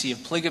advocacy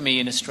of polygamy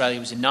in Australia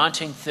was in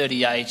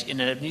 1938 in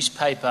a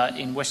newspaper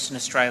in Western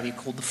Australia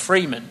called The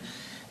Freeman,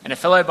 and a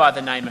fellow by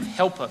the name of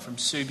Helper from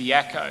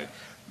Subiaco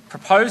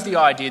proposed the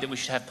idea that we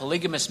should have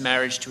polygamous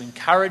marriage to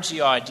encourage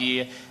the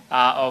idea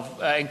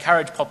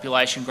encourage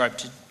population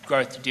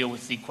growth to deal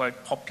with the,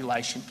 quote,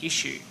 population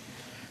issue.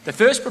 The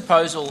first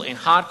proposal in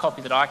hard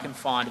copy that I can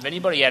find of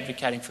anybody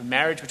advocating for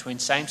marriage between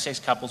same-sex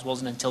couples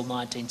wasn't until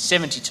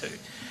 1972.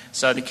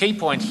 So the key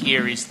point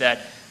here is that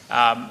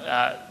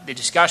the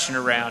discussion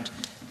around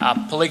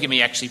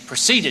polygamy actually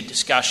preceded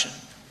discussion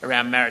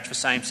around marriage for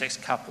same-sex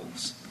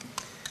couples.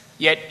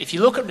 Yet, if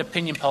you look at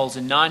opinion polls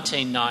in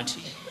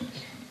 1990,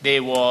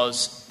 there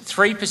was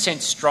 3%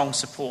 strong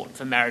support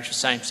for marriage for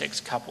same-sex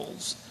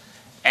couples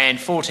and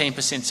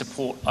 14%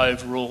 support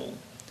overall.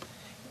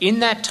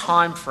 In that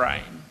time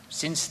frame,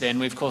 since then,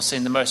 we've of course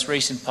seen the most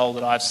recent poll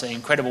that I've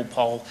seen, credible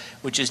poll,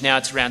 which is now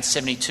it's around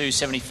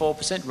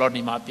 74%,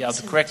 Rodney might be able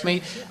to correct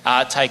me,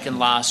 taken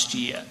last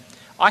year.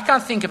 I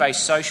can't think of a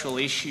social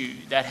issue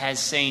that has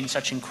seen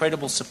such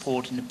incredible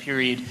support in a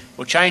period,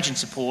 or change in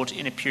support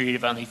in a period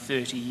of only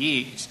 30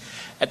 years.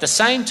 At the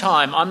same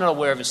time, I'm not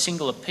aware of a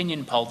single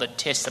opinion poll that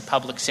tests the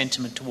public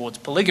sentiment towards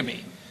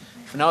polygamy,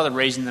 for no other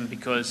reason than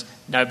because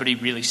nobody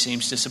really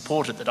seems to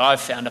support it that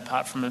I've found,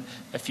 apart from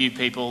a few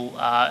people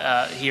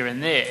here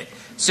and there.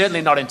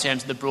 Certainly not in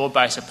terms of the broad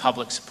base of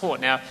public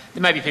support. Now,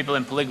 there may be people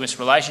in polygamous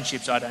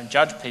relationships, I don't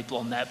judge people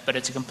on that, but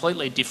it's a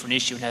completely different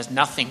issue and has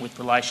nothing with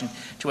relation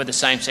to whether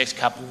same-sex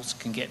couples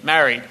can get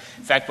married.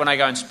 In fact, when I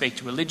go and speak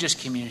to religious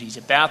communities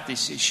about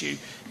this issue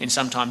in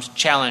sometimes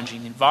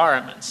challenging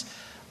environments,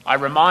 I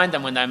remind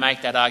them when they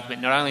make that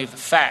argument not only of the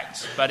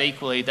facts, but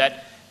equally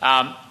that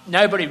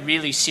nobody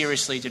really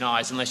seriously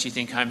denies, unless you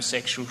think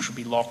homosexuals should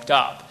be locked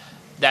up,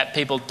 that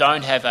people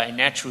don't have a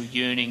natural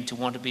yearning to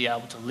want to be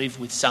able to live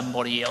with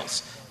somebody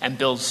else and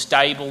build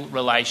stable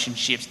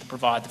relationships that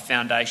provide the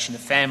foundation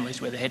of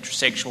families, whether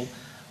heterosexual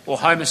or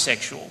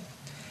homosexual.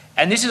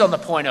 And this is on the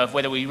point of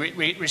whether we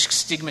risk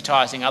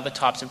stigmatising other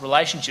types of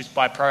relationships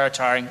by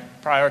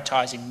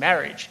prioritising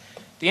marriage.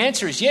 The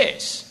answer is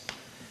yes,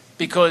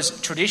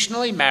 because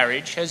traditionally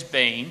marriage has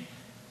been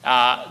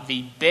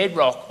the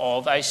bedrock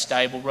of a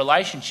stable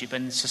relationship,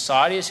 and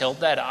society has held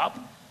that up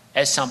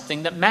as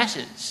something that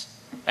matters.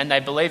 And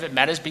they believe it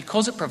matters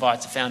because it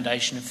provides the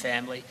foundation of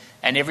family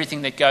and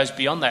everything that goes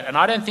beyond that. And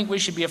I don't think we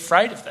should be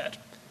afraid of that.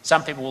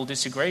 Some people will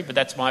disagree, but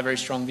that's my very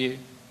strong view.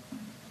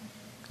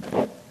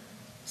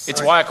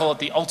 It's why I call it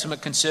the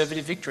ultimate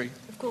conservative victory.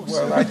 Of course.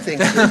 Well, I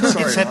think I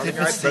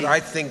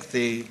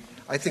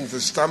think the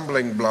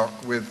stumbling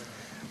block with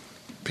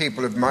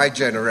people of my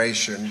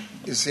generation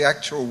is the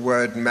actual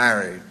word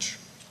marriage.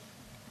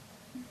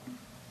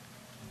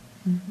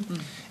 Mm-hmm.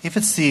 If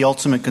it's the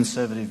ultimate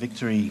Conservative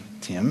victory,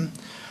 Tim,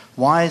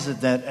 why is it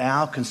that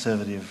our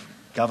Conservative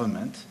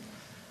government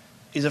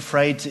is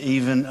afraid to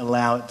even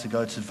allow it to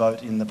go to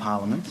vote in the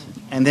Parliament?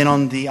 And then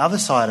on the other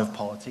side of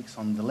politics,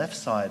 on the left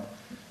side,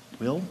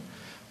 Will,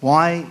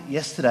 why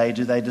yesterday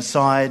do they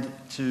decide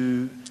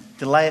to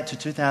delay it to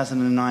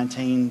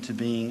 2019 to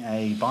being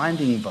a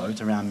binding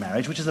vote around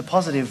marriage, which is a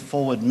positive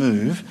forward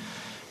move,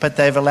 but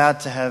they've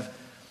allowed to have...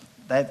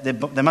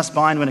 They must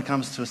bind when it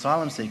comes to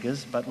asylum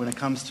seekers, but when it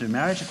comes to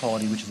marriage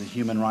equality, which is a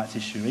human rights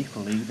issue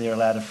equally, they're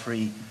allowed a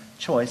free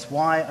choice.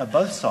 Why are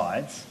both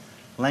sides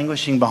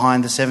languishing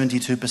behind the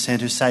 72%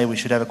 who say we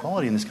should have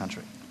equality in this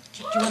country?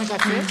 Do you want to go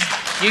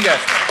first? You go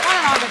first. Why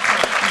don't I go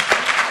first?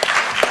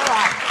 All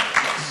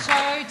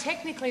right. So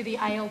technically the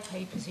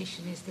ALP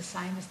position is the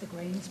same as the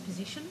Greens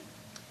position.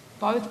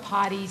 Both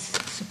parties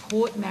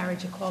support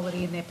marriage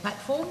equality in their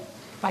platform,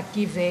 but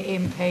give their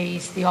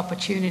MPs the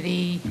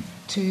opportunity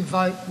to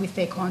vote with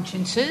their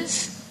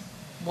consciences,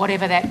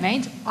 whatever that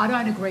means. I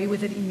don't agree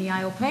with it in the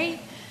ALP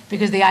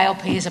because the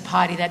ALP is a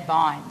party that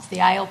binds. The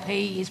ALP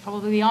is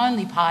probably the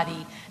only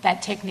party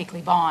that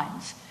technically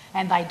binds,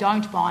 and they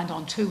don't bind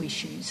on two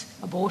issues,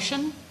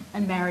 abortion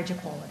and marriage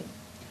equality.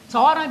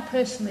 So I don't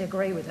personally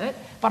agree with it,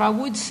 but I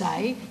would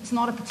say it's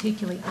not a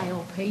particularly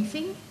ALP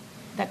thing,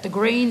 that the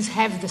Greens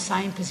have the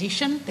same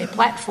position. Their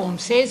platform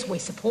says we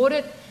support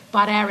it,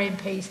 but our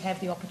MPs have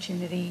the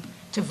opportunity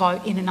to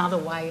vote in another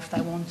way if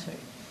they want to.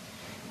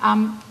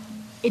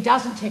 It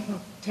doesn't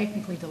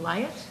technically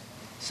delay it.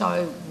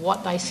 So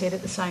what they said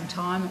at the same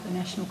time at the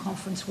National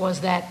Conference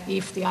was that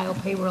if the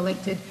ALP were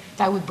elected,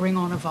 they would bring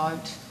on a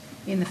vote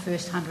in the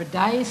first 100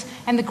 days,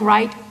 and the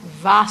great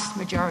vast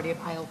majority of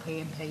ALP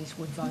MPs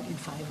would vote in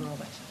favour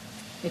of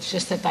it. It's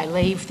just that they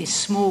leave this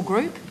small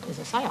group, as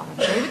I say, I don't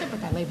agree with it,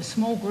 but they leave a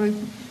small group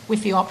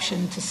with the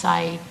option to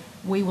say,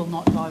 we will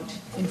not vote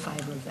in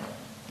favour of that.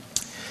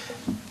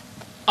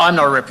 I'm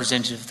not a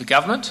representative of the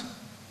government,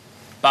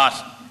 but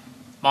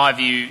my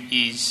view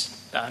is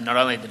not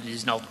only that it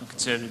is an ultimate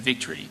Conservative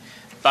victory,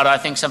 but I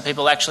think some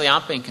people actually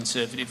aren't being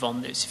conservative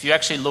on this. If you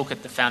actually look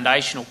at the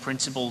foundational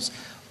principles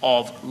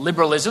of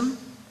liberalism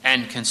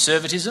and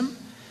conservatism,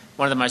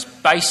 one of the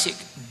most basic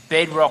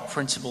bedrock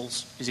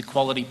principles is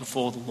equality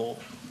before the law.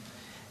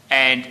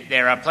 And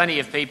there are plenty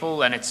of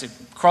people, and it's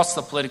across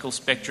the political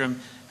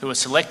spectrum, who are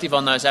selective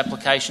on those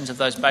applications of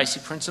those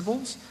basic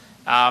principles,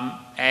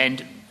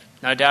 and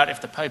no doubt if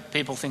the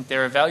people think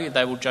they're of value,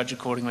 they will judge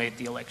accordingly at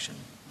the election.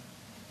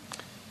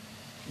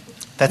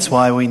 That's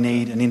why we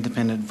need an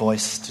independent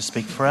voice to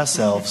speak for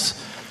ourselves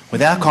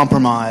without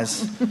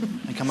compromise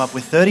and come up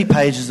with 30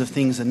 pages of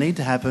things that need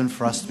to happen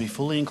for us to be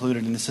fully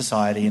included in the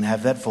society and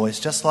have that voice,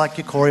 just like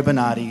your Cory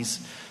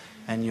Bernardis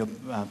and your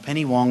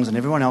Penny Wongs and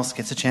everyone else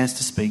gets a chance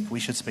to speak. We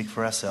should speak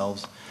for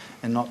ourselves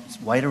and not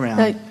wait around.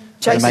 No,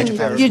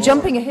 Jason, you're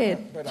jumping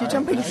ahead. You're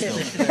jumping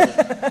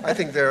ahead. I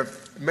think there are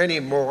many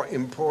more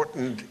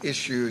important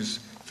issues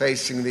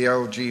facing the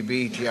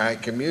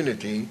LGBTI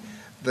community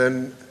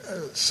than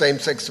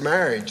same-sex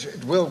marriage.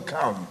 It will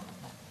come.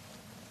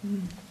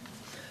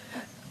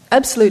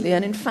 Absolutely,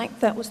 and in fact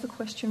that was the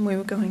question we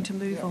were going to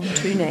move on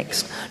to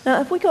next. Now,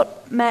 have we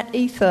got Matt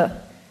Ether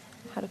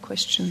had a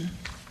question?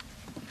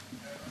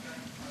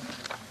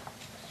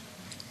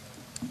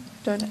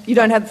 You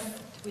don't have...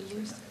 Did we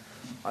lose?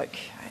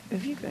 Okay.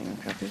 Have you got a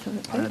copy of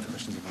it? I don't have the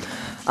questions.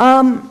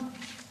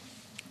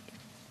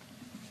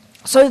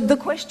 So the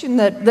question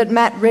that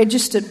Matt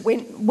registered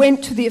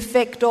went to the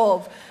effect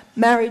of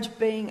marriage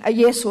being a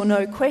yes or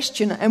no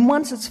question, and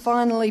once it's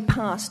finally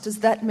passed, does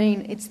that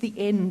mean it's the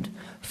end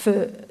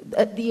for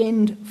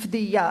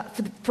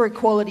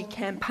equality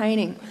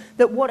campaigning?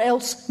 That what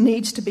else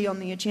needs to be on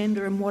the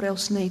agenda and what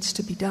else needs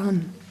to be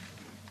done?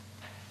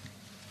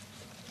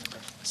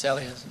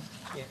 Sally has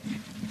it.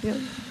 Yeah.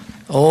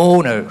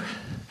 Oh no,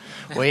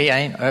 we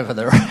ain't over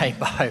the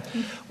rainbow.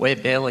 We're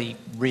barely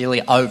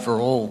really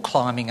overall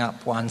climbing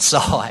up one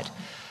side,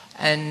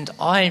 and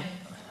I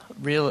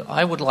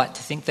would like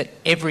to think that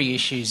every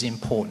issue is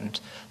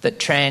important, that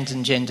trans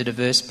and gender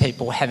diverse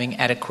people having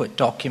adequate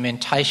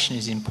documentation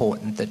is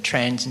important, that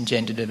trans and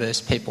gender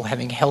diverse people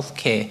having health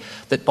care,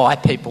 that bi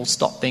people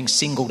stop being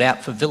singled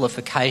out for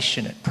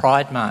vilification at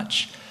Pride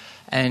March.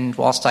 And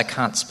whilst I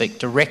can't speak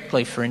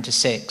directly for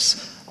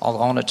intersex, I'll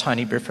honour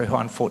Tony Briffa, who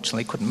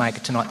unfortunately couldn't make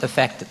it tonight, the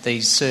fact that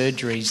these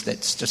surgeries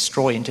that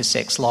destroy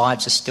intersex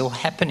lives are still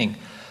happening.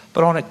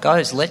 But on it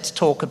goes. Let's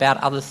talk about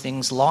other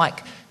things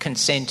like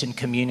consent and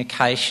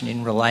communication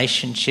in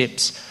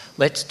relationships.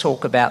 Let's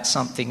talk about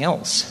something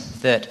else,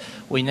 that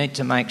we need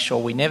to make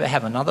sure we never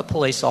have another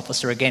police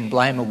officer again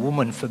blame a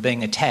woman for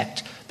being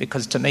attacked,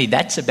 because to me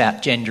that's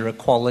about gender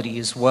equality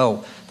as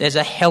well. There's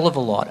a hell of a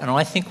lot, and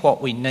I think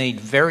what we need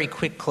very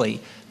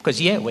quickly, because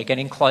we're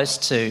getting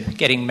close to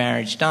getting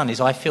marriage done,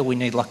 is I feel we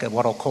need like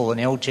what I'll call an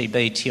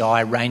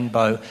LGBTI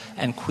rainbow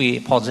and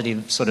queer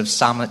positive sort of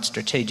summit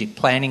strategic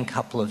planning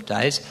couple of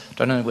days.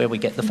 Don't know where we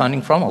get the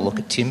funding from. I'll look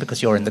at Tim because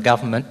you're in the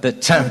government.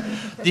 But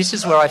this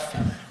is where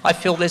I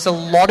feel there's a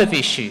lot of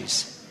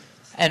issues,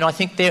 and I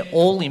think they're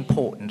all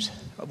important.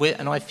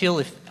 And I feel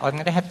if I'm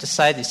going to have to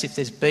say this, if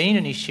there's been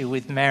an issue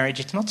with marriage,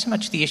 it's not so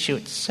much the issue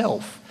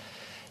itself.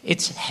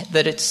 It's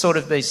that it's sort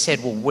of been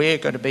said, well, we're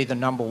going to be the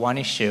number one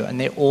issue, and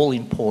they're all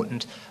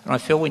important. And I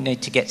feel we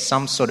need to get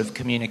some sort of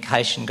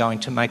communication going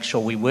to make sure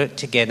we work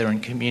together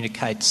and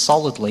communicate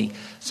solidly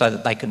so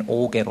that they can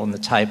all get on the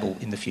table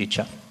in the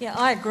future. Yeah,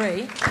 I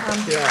agree. Very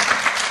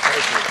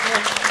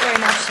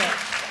much so.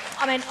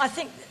 I mean, I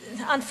think,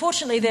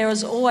 unfortunately, there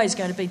is always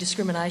going to be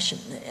discrimination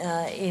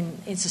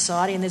in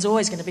society, and there's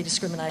always going to be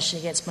discrimination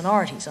against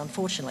minorities,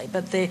 unfortunately.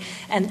 But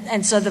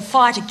so the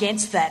fight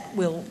against that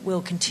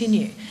will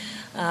continue.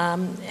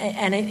 On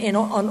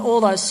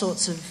all those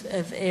sorts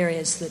of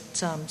areas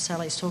that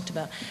Sally's talked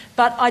about.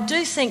 But I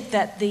do think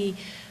that the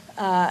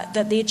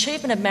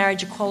achievement of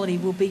marriage equality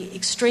will be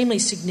extremely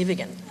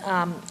significant.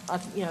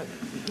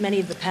 Many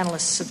of the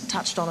panellists have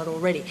touched on it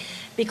already,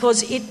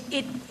 because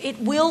it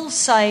will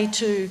say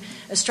to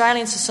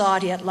Australian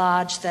society at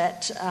large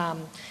that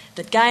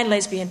gay and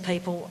lesbian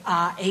people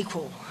are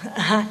equal,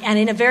 and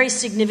in a very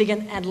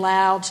significant and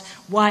loud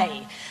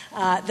way.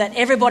 That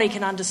everybody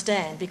can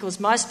understand, because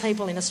most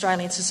people in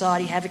Australian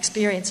society have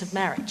experience of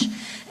marriage.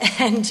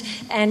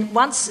 And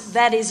once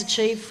that is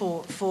achieved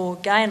for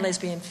gay and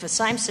lesbian, for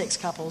same-sex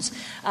couples,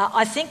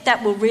 I think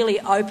that will really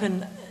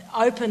open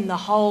the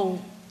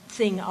whole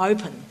thing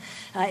open.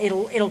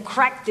 It'll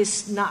crack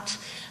this nut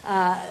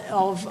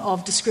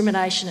of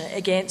discrimination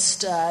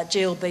against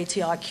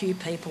GLBTIQ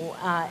people,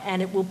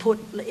 and it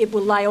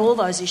will lay all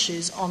those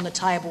issues on the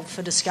table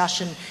for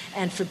discussion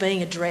and for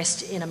being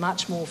addressed in a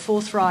much more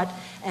forthright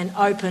and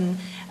open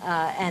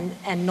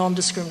and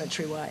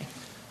non-discriminatory way.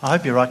 I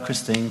hope you're right,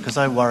 Christine, because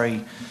I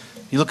worry.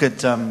 You look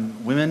at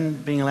women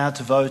being allowed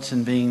to vote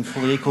and being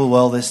fully equal.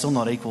 Well, they're still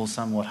not equal,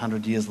 somewhat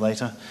 100 years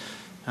later.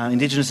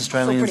 Indigenous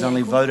Australians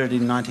only voted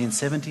in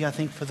 1970, I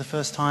think, for the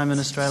first time in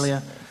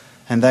Australia,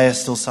 and they are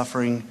still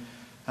suffering.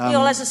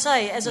 As I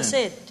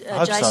said,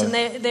 Jason,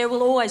 so. there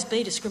will always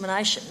be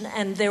discrimination,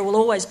 and there will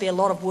always be a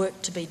lot of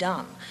work to be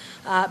done.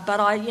 But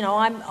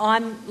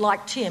I'm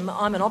like Tim.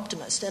 I'm an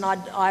optimist, and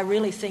I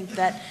really think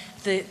that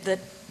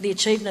the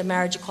achievement of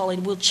marriage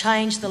equality will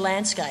change the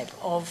landscape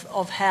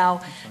of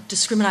how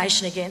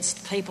discrimination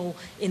against people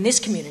in this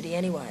community,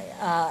 anyway,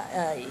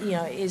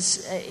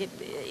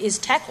 is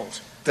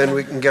tackled. Then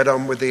we can get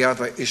on with the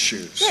other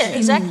issues. Yeah,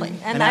 exactly.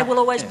 And they will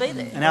always be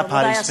there. And our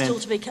party they are still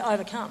to be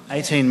overcome.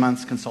 18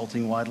 months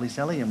consulting widely,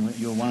 Sally, and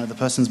you're one of the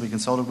persons we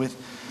consulted with.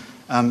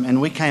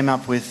 And we came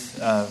up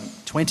with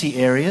 20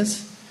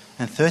 areas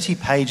and 30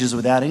 pages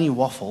without any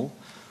waffle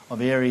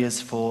of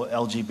areas for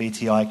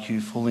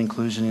LGBTIQ full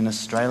inclusion in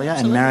Australia,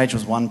 Absolutely. And marriage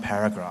was one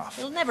paragraph.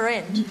 It'll never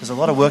end. There's a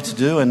lot of work to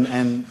do,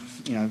 and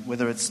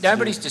whether it's...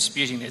 Nobody's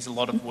disputing there's a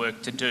lot of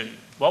work to do.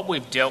 What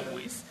we've dealt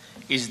with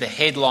is the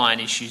headline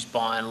issues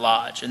by and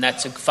large, and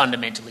that's a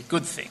fundamentally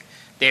good thing.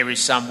 There is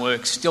some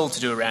work still to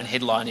do around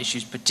headline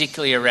issues,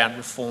 particularly around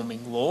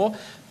reforming law,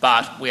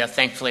 but we are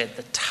thankfully at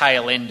the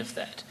tail end of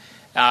that.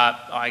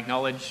 I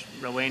acknowledge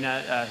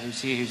Rowena,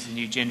 who's here, who's the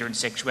new Gender and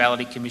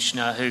Sexuality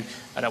Commissioner, who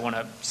I don't want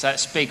to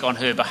speak on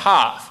her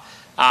behalf,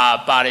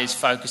 but is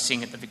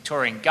focusing at the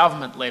Victorian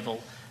government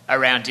level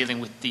around dealing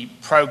with the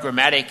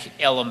programmatic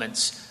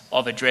elements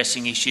of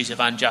addressing issues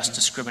of unjust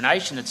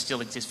discrimination that still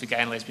exist for gay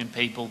and lesbian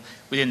people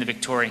within the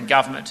Victorian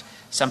government.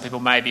 Some people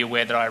may be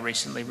aware that I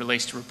recently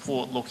released a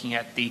report looking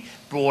at the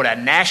broader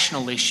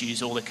national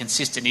issues, or the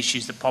consistent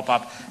issues that pop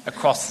up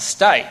across the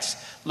states,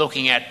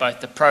 looking at both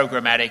the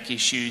programmatic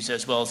issues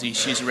as well as the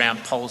issues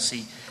around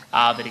policy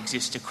that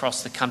exist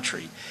across the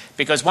country.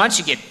 Because once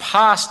you get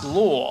past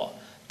law,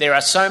 there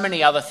are so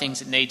many other things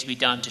that need to be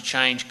done to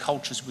change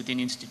cultures within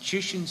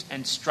institutions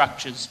and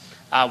structures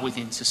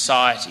within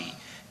society,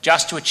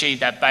 just to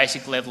achieve that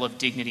basic level of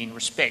dignity and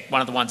respect.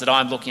 One of the ones that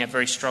I'm looking at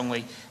very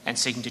strongly and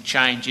seeking to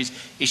change is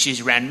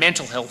issues around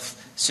mental health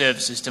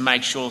services, to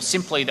make sure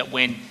simply that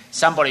when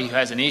somebody who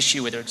has an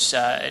issue, whether it's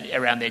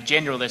around their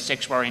gender or their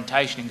sexual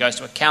orientation, and goes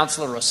to a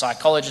counsellor or a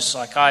psychologist,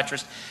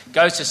 psychiatrist,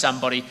 goes to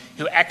somebody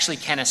who actually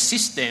can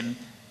assist them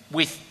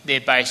with their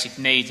basic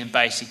needs and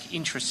basic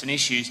interests and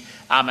issues,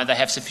 and they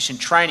have sufficient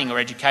training or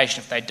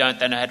education. If they don't,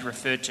 they know how to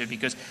refer to,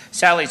 because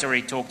Sally's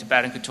already talked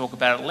about and could talk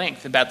about at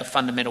length about the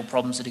fundamental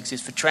problems that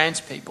exist for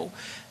trans people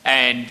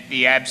and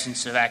the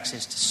absence of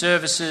access to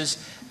services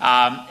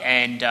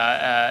and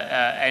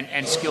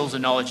skills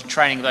and knowledge and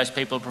training of those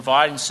people who are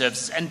providing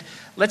services. And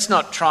let's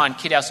not try and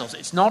kid ourselves.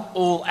 It's not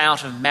all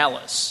out of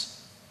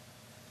malice.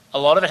 A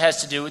lot of it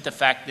has to do with the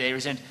fact there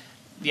isn't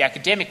the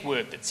academic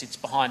work that sits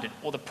behind it,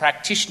 or the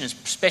practitioners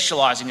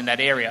specialising in that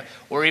area,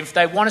 or if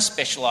they want to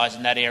specialise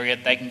in that area,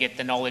 they can get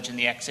the knowledge and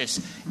the access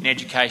in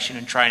education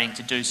and training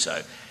to do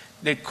so.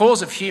 The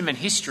cause of human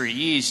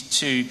history is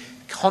to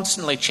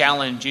constantly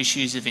challenge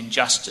issues of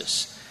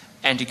injustice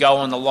and to go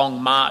on the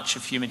long march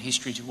of human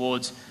history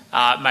towards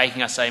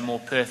making us a more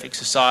perfect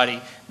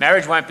society.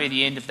 Marriage won't be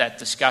the end of that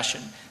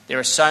discussion. There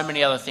are so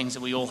many other things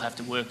that we all have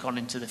to work on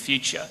into the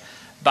future.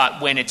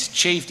 But when it's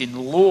achieved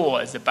in law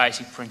as the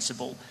basic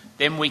principle,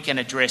 then we can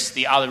address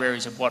the other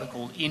areas of what are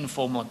called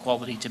informal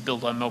equality to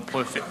build a more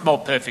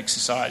perfect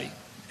society.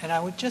 And I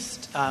would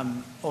just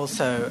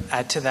also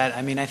add to that,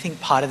 I mean, I think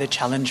part of the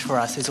challenge for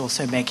us is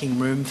also making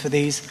room for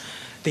these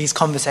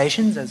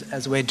conversations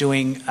as we're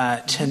doing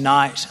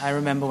tonight. I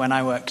remember when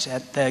I worked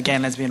at the Gay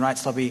and Lesbian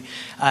Rights Lobby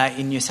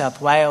in New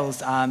South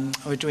Wales,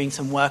 we were doing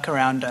some work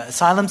around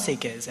asylum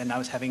seekers, and I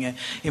was having an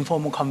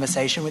informal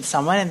conversation with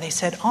someone, and they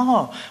said,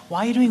 "Oh,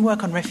 why are you doing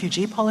work on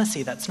refugee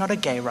policy? That's not a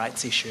gay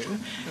rights issue."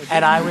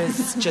 And I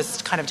was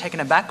just kind of taken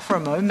aback for a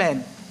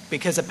moment,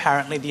 because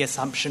apparently the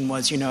assumption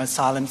was,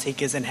 asylum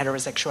seekers and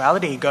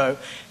heterosexuality go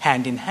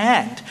hand in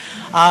hand.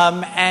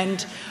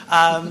 And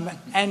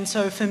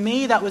so for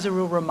me, that was a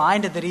real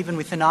reminder that even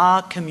within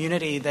our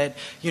community that,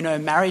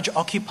 marriage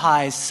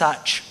occupies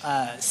such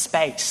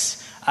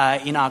space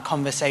in our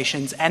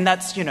conversations. And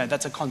that's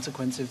a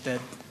consequence of the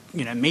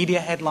media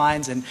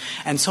headlines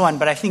and so on.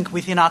 But I think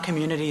within our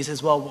communities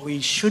as well, what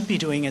we should be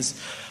doing as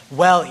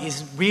well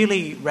is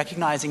really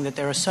recognising that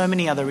there are so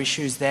many other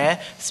issues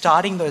there,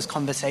 starting those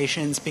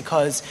conversations,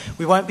 because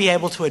we won't be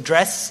able to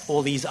address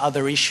all these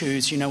other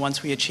issues,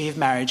 once we achieve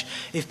marriage,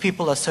 if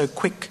people are so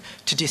quick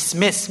to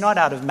dismiss, not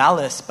out of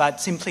malice,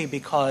 but simply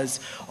because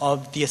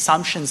of the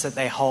assumptions that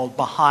they hold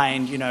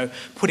behind,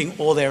 putting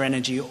all their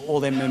energy,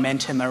 all their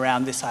momentum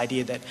around this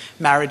idea that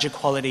marriage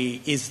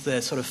equality is the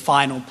sort of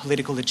final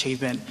political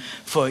achievement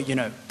for,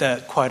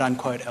 the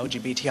quote-unquote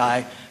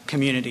LGBTI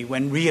community,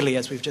 when really,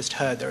 as we've just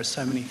heard, there are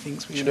so many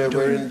things we should be doing.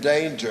 We're in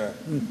danger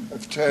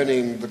of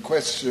turning the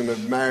question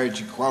of marriage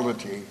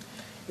equality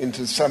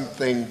into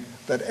something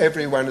that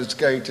everyone is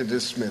going to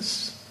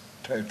dismiss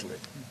totally.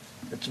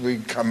 It will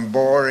become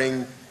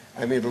boring,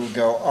 and it'll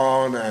go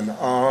on and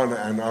on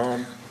and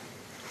on.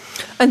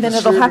 And then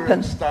it'll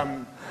happen.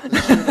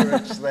 The sooner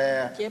it's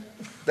there,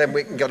 then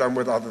we can get on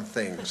with other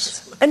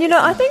things. And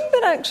I think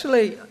that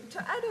actually, to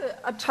add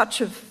a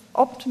touch of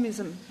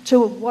optimism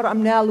to what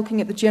I'm now looking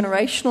at the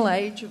generational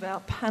age of our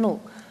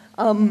panel,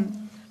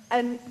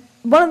 and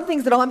one of the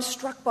things that I'm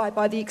struck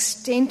by the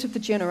extent of the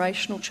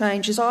generational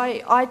change is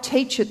I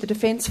teach at the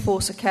Defence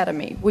Force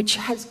Academy, which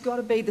has got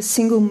to be the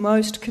single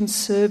most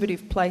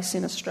conservative place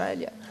in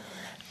Australia.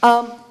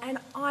 And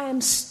I am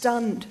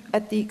stunned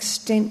at the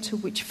extent to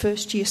which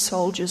first-year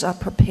soldiers are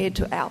prepared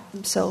to out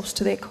themselves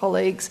to their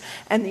colleagues,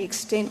 and the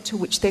extent to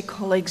which their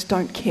colleagues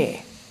don't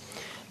care.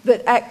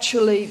 That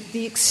actually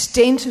the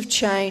extent of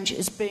change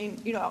has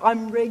been,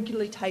 I'm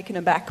regularly taken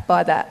aback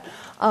by that.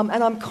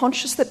 And I'm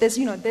conscious that there's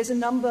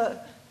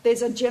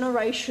a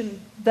generation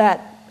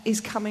that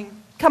is coming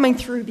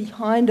through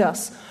behind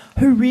us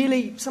who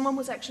really, someone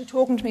was actually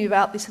talking to me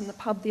about this in the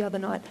pub the other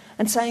night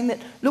and saying that,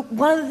 look,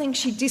 one of the things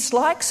she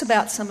dislikes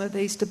about some of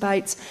these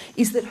debates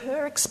is that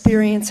her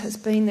experience has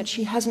been that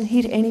she hasn't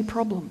hit any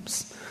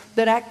problems.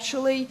 That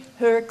actually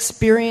her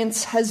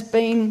experience has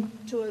been,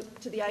 to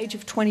the age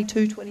of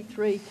 22,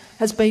 23,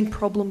 has been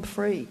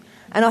problem-free.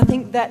 And I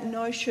think that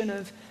notion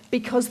of,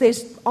 because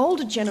there's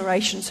older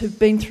generations who've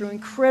been through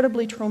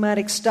incredibly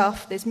traumatic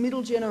stuff, there's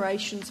middle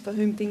generations for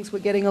whom things were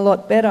getting a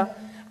lot better,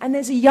 and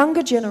there's a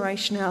younger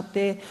generation out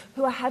there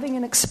who are having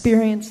an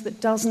experience that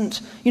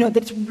doesn't,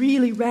 that's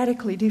really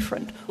radically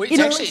different. Well,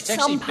 in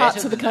some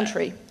parts of the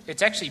country.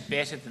 It's actually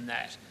better than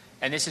that.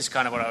 And this is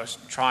kind of what I was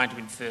trying to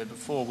infer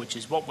before, which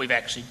is what we've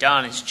actually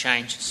done is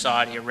change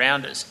society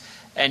around us.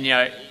 And,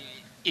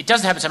 it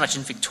doesn't happen so much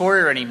in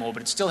Victoria anymore,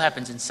 but it still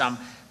happens in some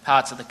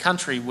parts of the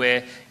country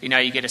where, you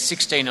get a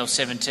 16 or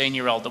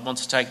 17-year-old that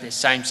wants to take their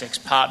same-sex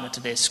partner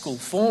to their school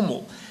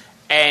formal,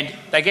 and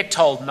they get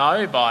told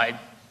no by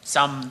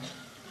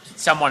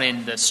someone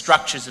in the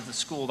structures of the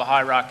school, the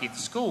hierarchy of the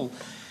school,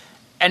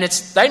 and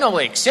they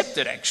normally accept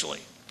it,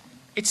 actually.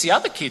 It's the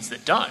other kids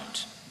that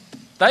don't.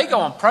 They go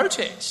on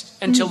protest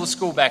until the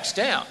school backs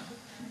down.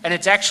 And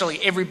it's actually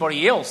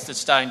everybody else that's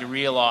starting to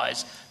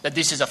realise that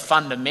this is a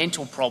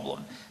fundamental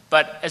problem.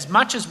 But as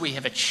much as we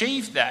have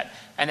achieved that,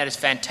 and that is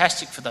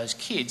fantastic for those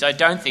kids, I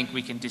don't think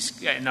we can,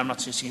 and I'm not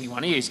suggesting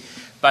anyone is,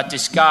 but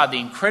discard the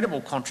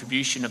incredible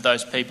contribution of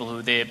those people who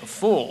were there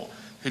before,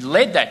 who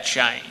led that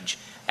change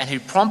and who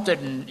prompted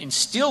and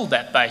instilled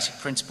that basic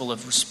principle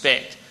of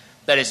respect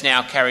that is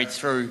now carried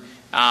through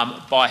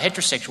by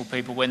heterosexual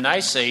people when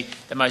they see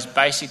the most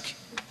basic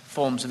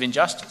forms of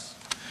injustice.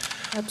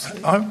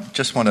 Absolutely. I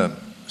just want to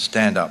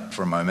stand up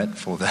for a moment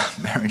for the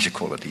marriage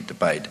equality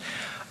debate.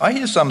 I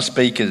hear some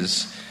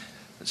speakers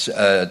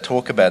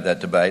talk about that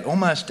debate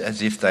almost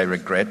as if they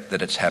regret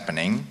that it's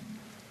happening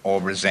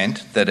or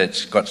resent that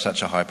it's got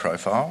such a high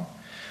profile.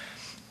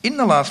 In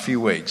the last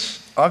few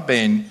weeks, I've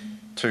been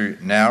to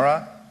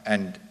Nowra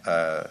and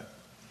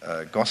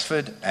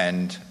Gosford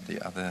and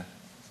the other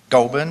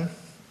Goulburn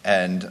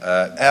and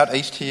out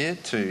east here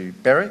to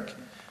Berwick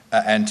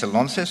and to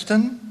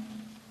Launceston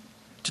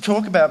to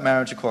talk about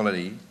marriage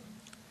equality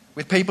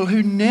with people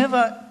who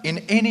never in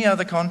any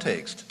other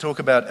context talk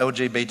about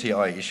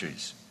LGBTI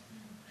issues.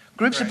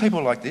 Groups of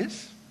people like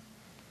this,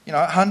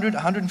 100,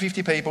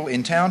 150 people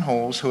in town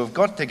halls who have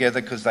got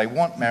together because they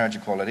want marriage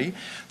equality,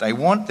 they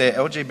want their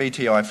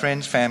LGBTI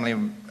friends, family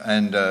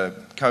and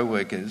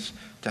co-workers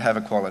to have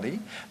equality.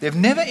 They've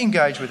never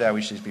engaged with our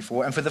issues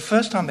before, and for the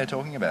first time they're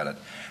talking about it.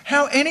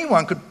 How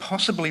anyone could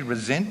possibly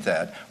resent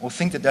that or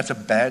think that that's a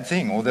bad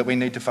thing or that we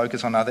need to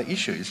focus on other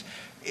issues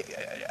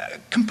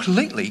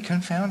completely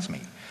confounds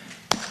me.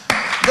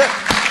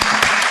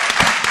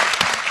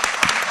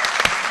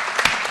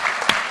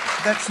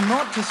 That's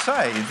not to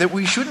say that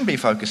we shouldn't be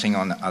focusing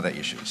on other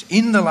issues.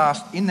 In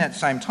that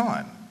same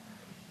time,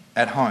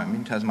 at home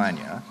in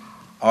Tasmania,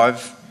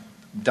 I've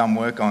done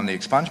work on the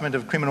expungement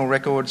of criminal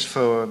records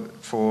for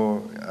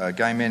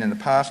gay men in the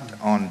past,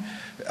 on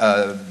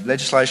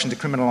legislation to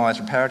criminalise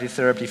reparative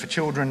therapy for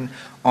children,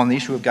 on the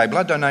issue of gay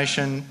blood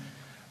donation,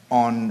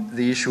 on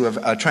the issue of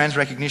trans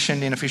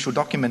recognition in official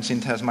documents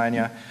in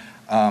Tasmania,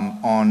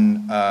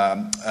 on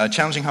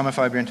challenging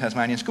homophobia in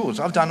Tasmanian schools.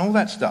 I've done all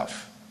that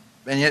stuff,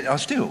 and yet I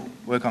still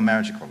work on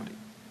marriage equality.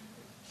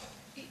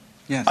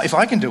 Yes. If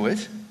I can do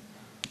it,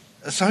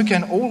 so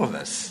can all of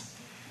us.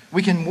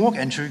 We can walk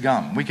and chew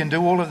gum. We can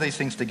do all of these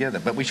things together,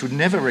 but we should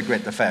never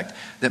regret the fact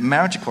that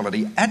marriage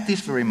equality at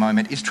this very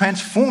moment is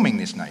transforming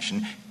this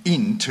nation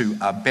into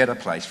a better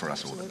place for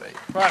us all to be.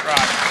 Right.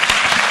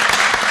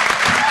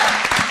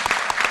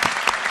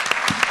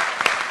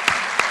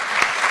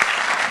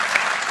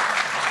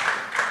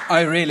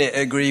 I really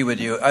agree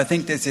with you. I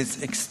think this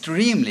is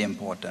extremely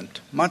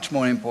important, much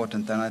more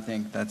important than I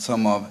think that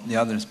some of the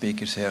other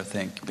speakers here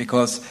think.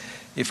 Because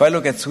if I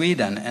look at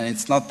Sweden, and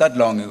it's not that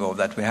long ago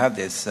that we have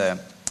this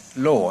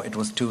law, it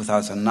was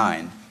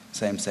 2009,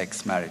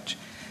 same-sex marriage.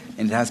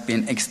 And it has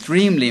been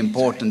extremely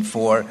important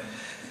for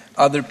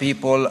other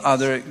people,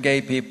 other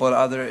gay people,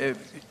 other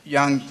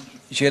young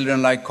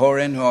children like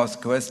Corinne who asked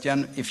a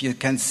question, if you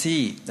can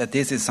see that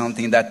this is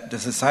something that the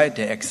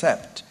society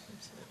accepts.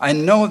 I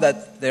know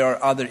that there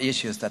are other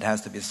issues that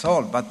has to be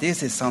solved, but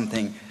this is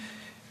something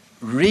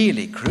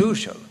really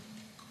crucial.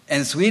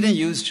 And Sweden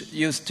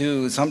used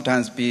to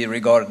sometimes be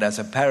regarded as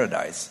a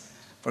paradise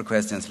for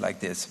questions like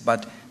this,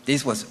 but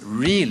this was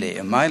really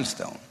a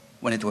milestone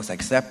when it was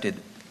accepted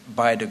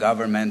by the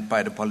government,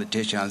 by the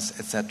politicians,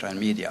 etc., and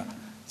media.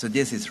 So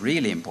this is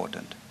really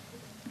important.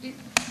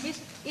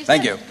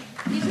 Thank you.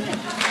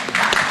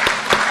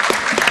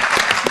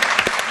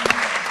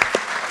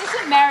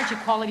 Isn't marriage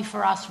equality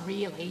for us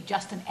really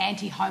just an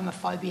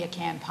anti-homophobia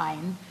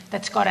campaign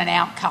that's got an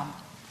outcome?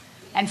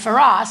 And for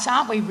us,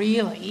 aren't we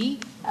really...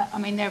 I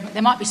mean,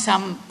 there might be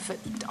some...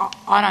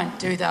 I don't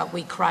do the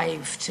we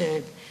crave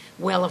to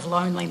well of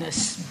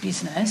loneliness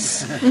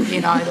business,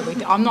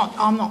 I'm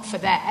not for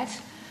that.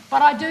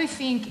 But I do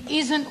think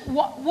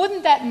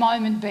wouldn't that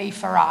moment be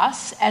for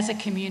us as a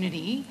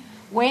community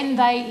when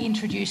they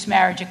introduce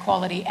marriage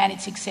equality and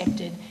it's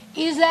accepted?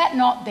 Is that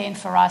not then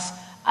for us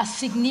a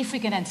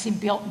significant and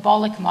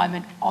symbolic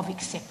moment of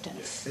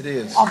acceptance? It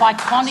is. Of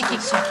iconic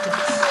acceptance.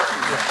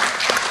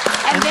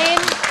 And then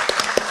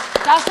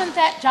doesn't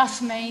that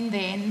just mean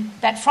then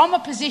that from a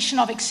position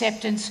of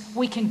acceptance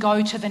we can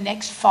go to the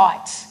next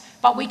fights?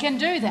 But we can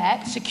do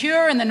that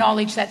secure in the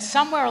knowledge that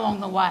somewhere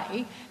along the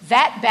way,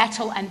 that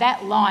battle and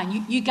that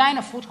line, you gain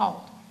a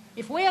foothold.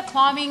 If we are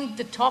climbing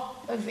the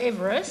top of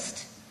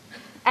Everest,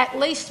 at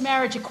least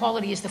marriage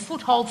equality is the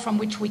foothold from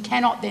which we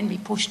cannot then be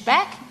pushed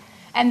back,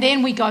 and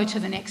then we go to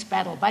the next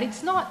battle. But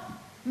it's not...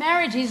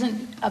 Marriage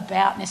isn't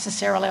about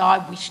necessarily,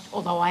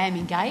 although I am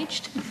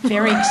engaged,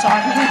 very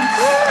excited.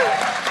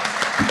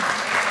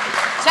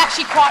 It's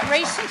actually quite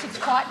recent, it's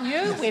quite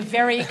new, we're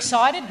very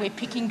excited, we're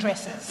picking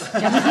dresses.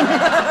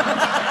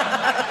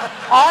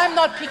 I'm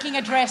not picking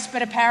a dress,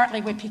 but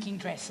apparently we're picking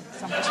dresses.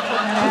 I'm just putting it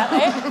out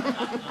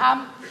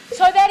there.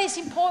 So that is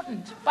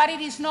important, but it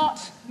is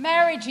not...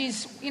 Marriage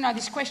is,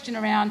 this question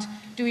around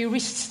do we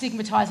risk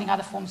stigmatising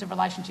other forms of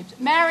relationships?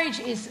 Marriage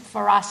is,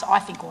 for us, I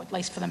think, or at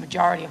least for the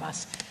majority of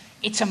us,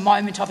 it's a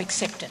moment of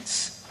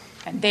acceptance.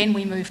 And then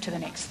we move to the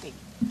next thing.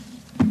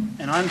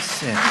 And I'm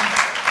sad.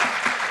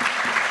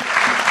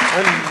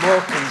 I'm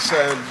more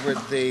concerned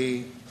with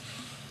the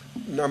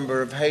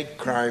number of hate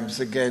crimes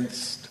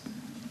against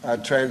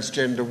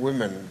transgender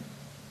women.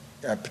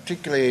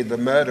 Particularly the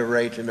murder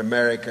rate in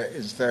America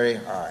is very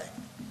high.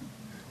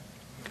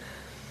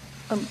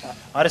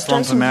 I just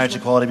long for marriage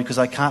equality because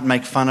I can't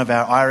make fun of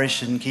our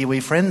Irish and Kiwi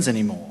friends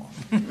anymore.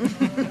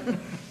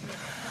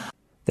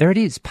 There it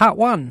is, part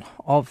one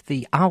of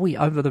the Are We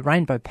Over the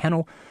Rainbow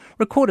panel,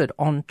 recorded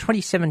on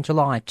 27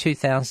 July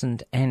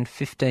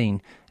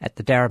 2015 at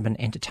the Darebin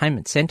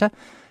Entertainment Centre.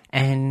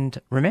 And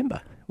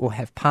remember, we'll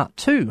have part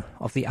two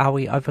of the Are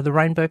We Over the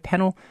Rainbow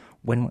panel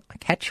when I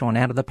catch you on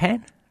Out of the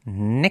Pan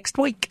next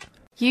week.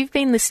 You've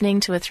been listening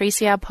to a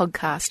 3CR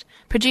podcast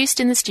produced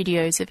in the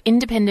studios of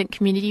independent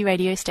community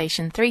radio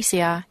station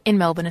 3CR in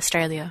Melbourne,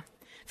 Australia.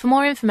 For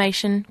more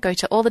information, go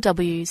to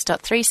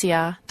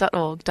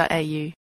allthews.3cr.org.au.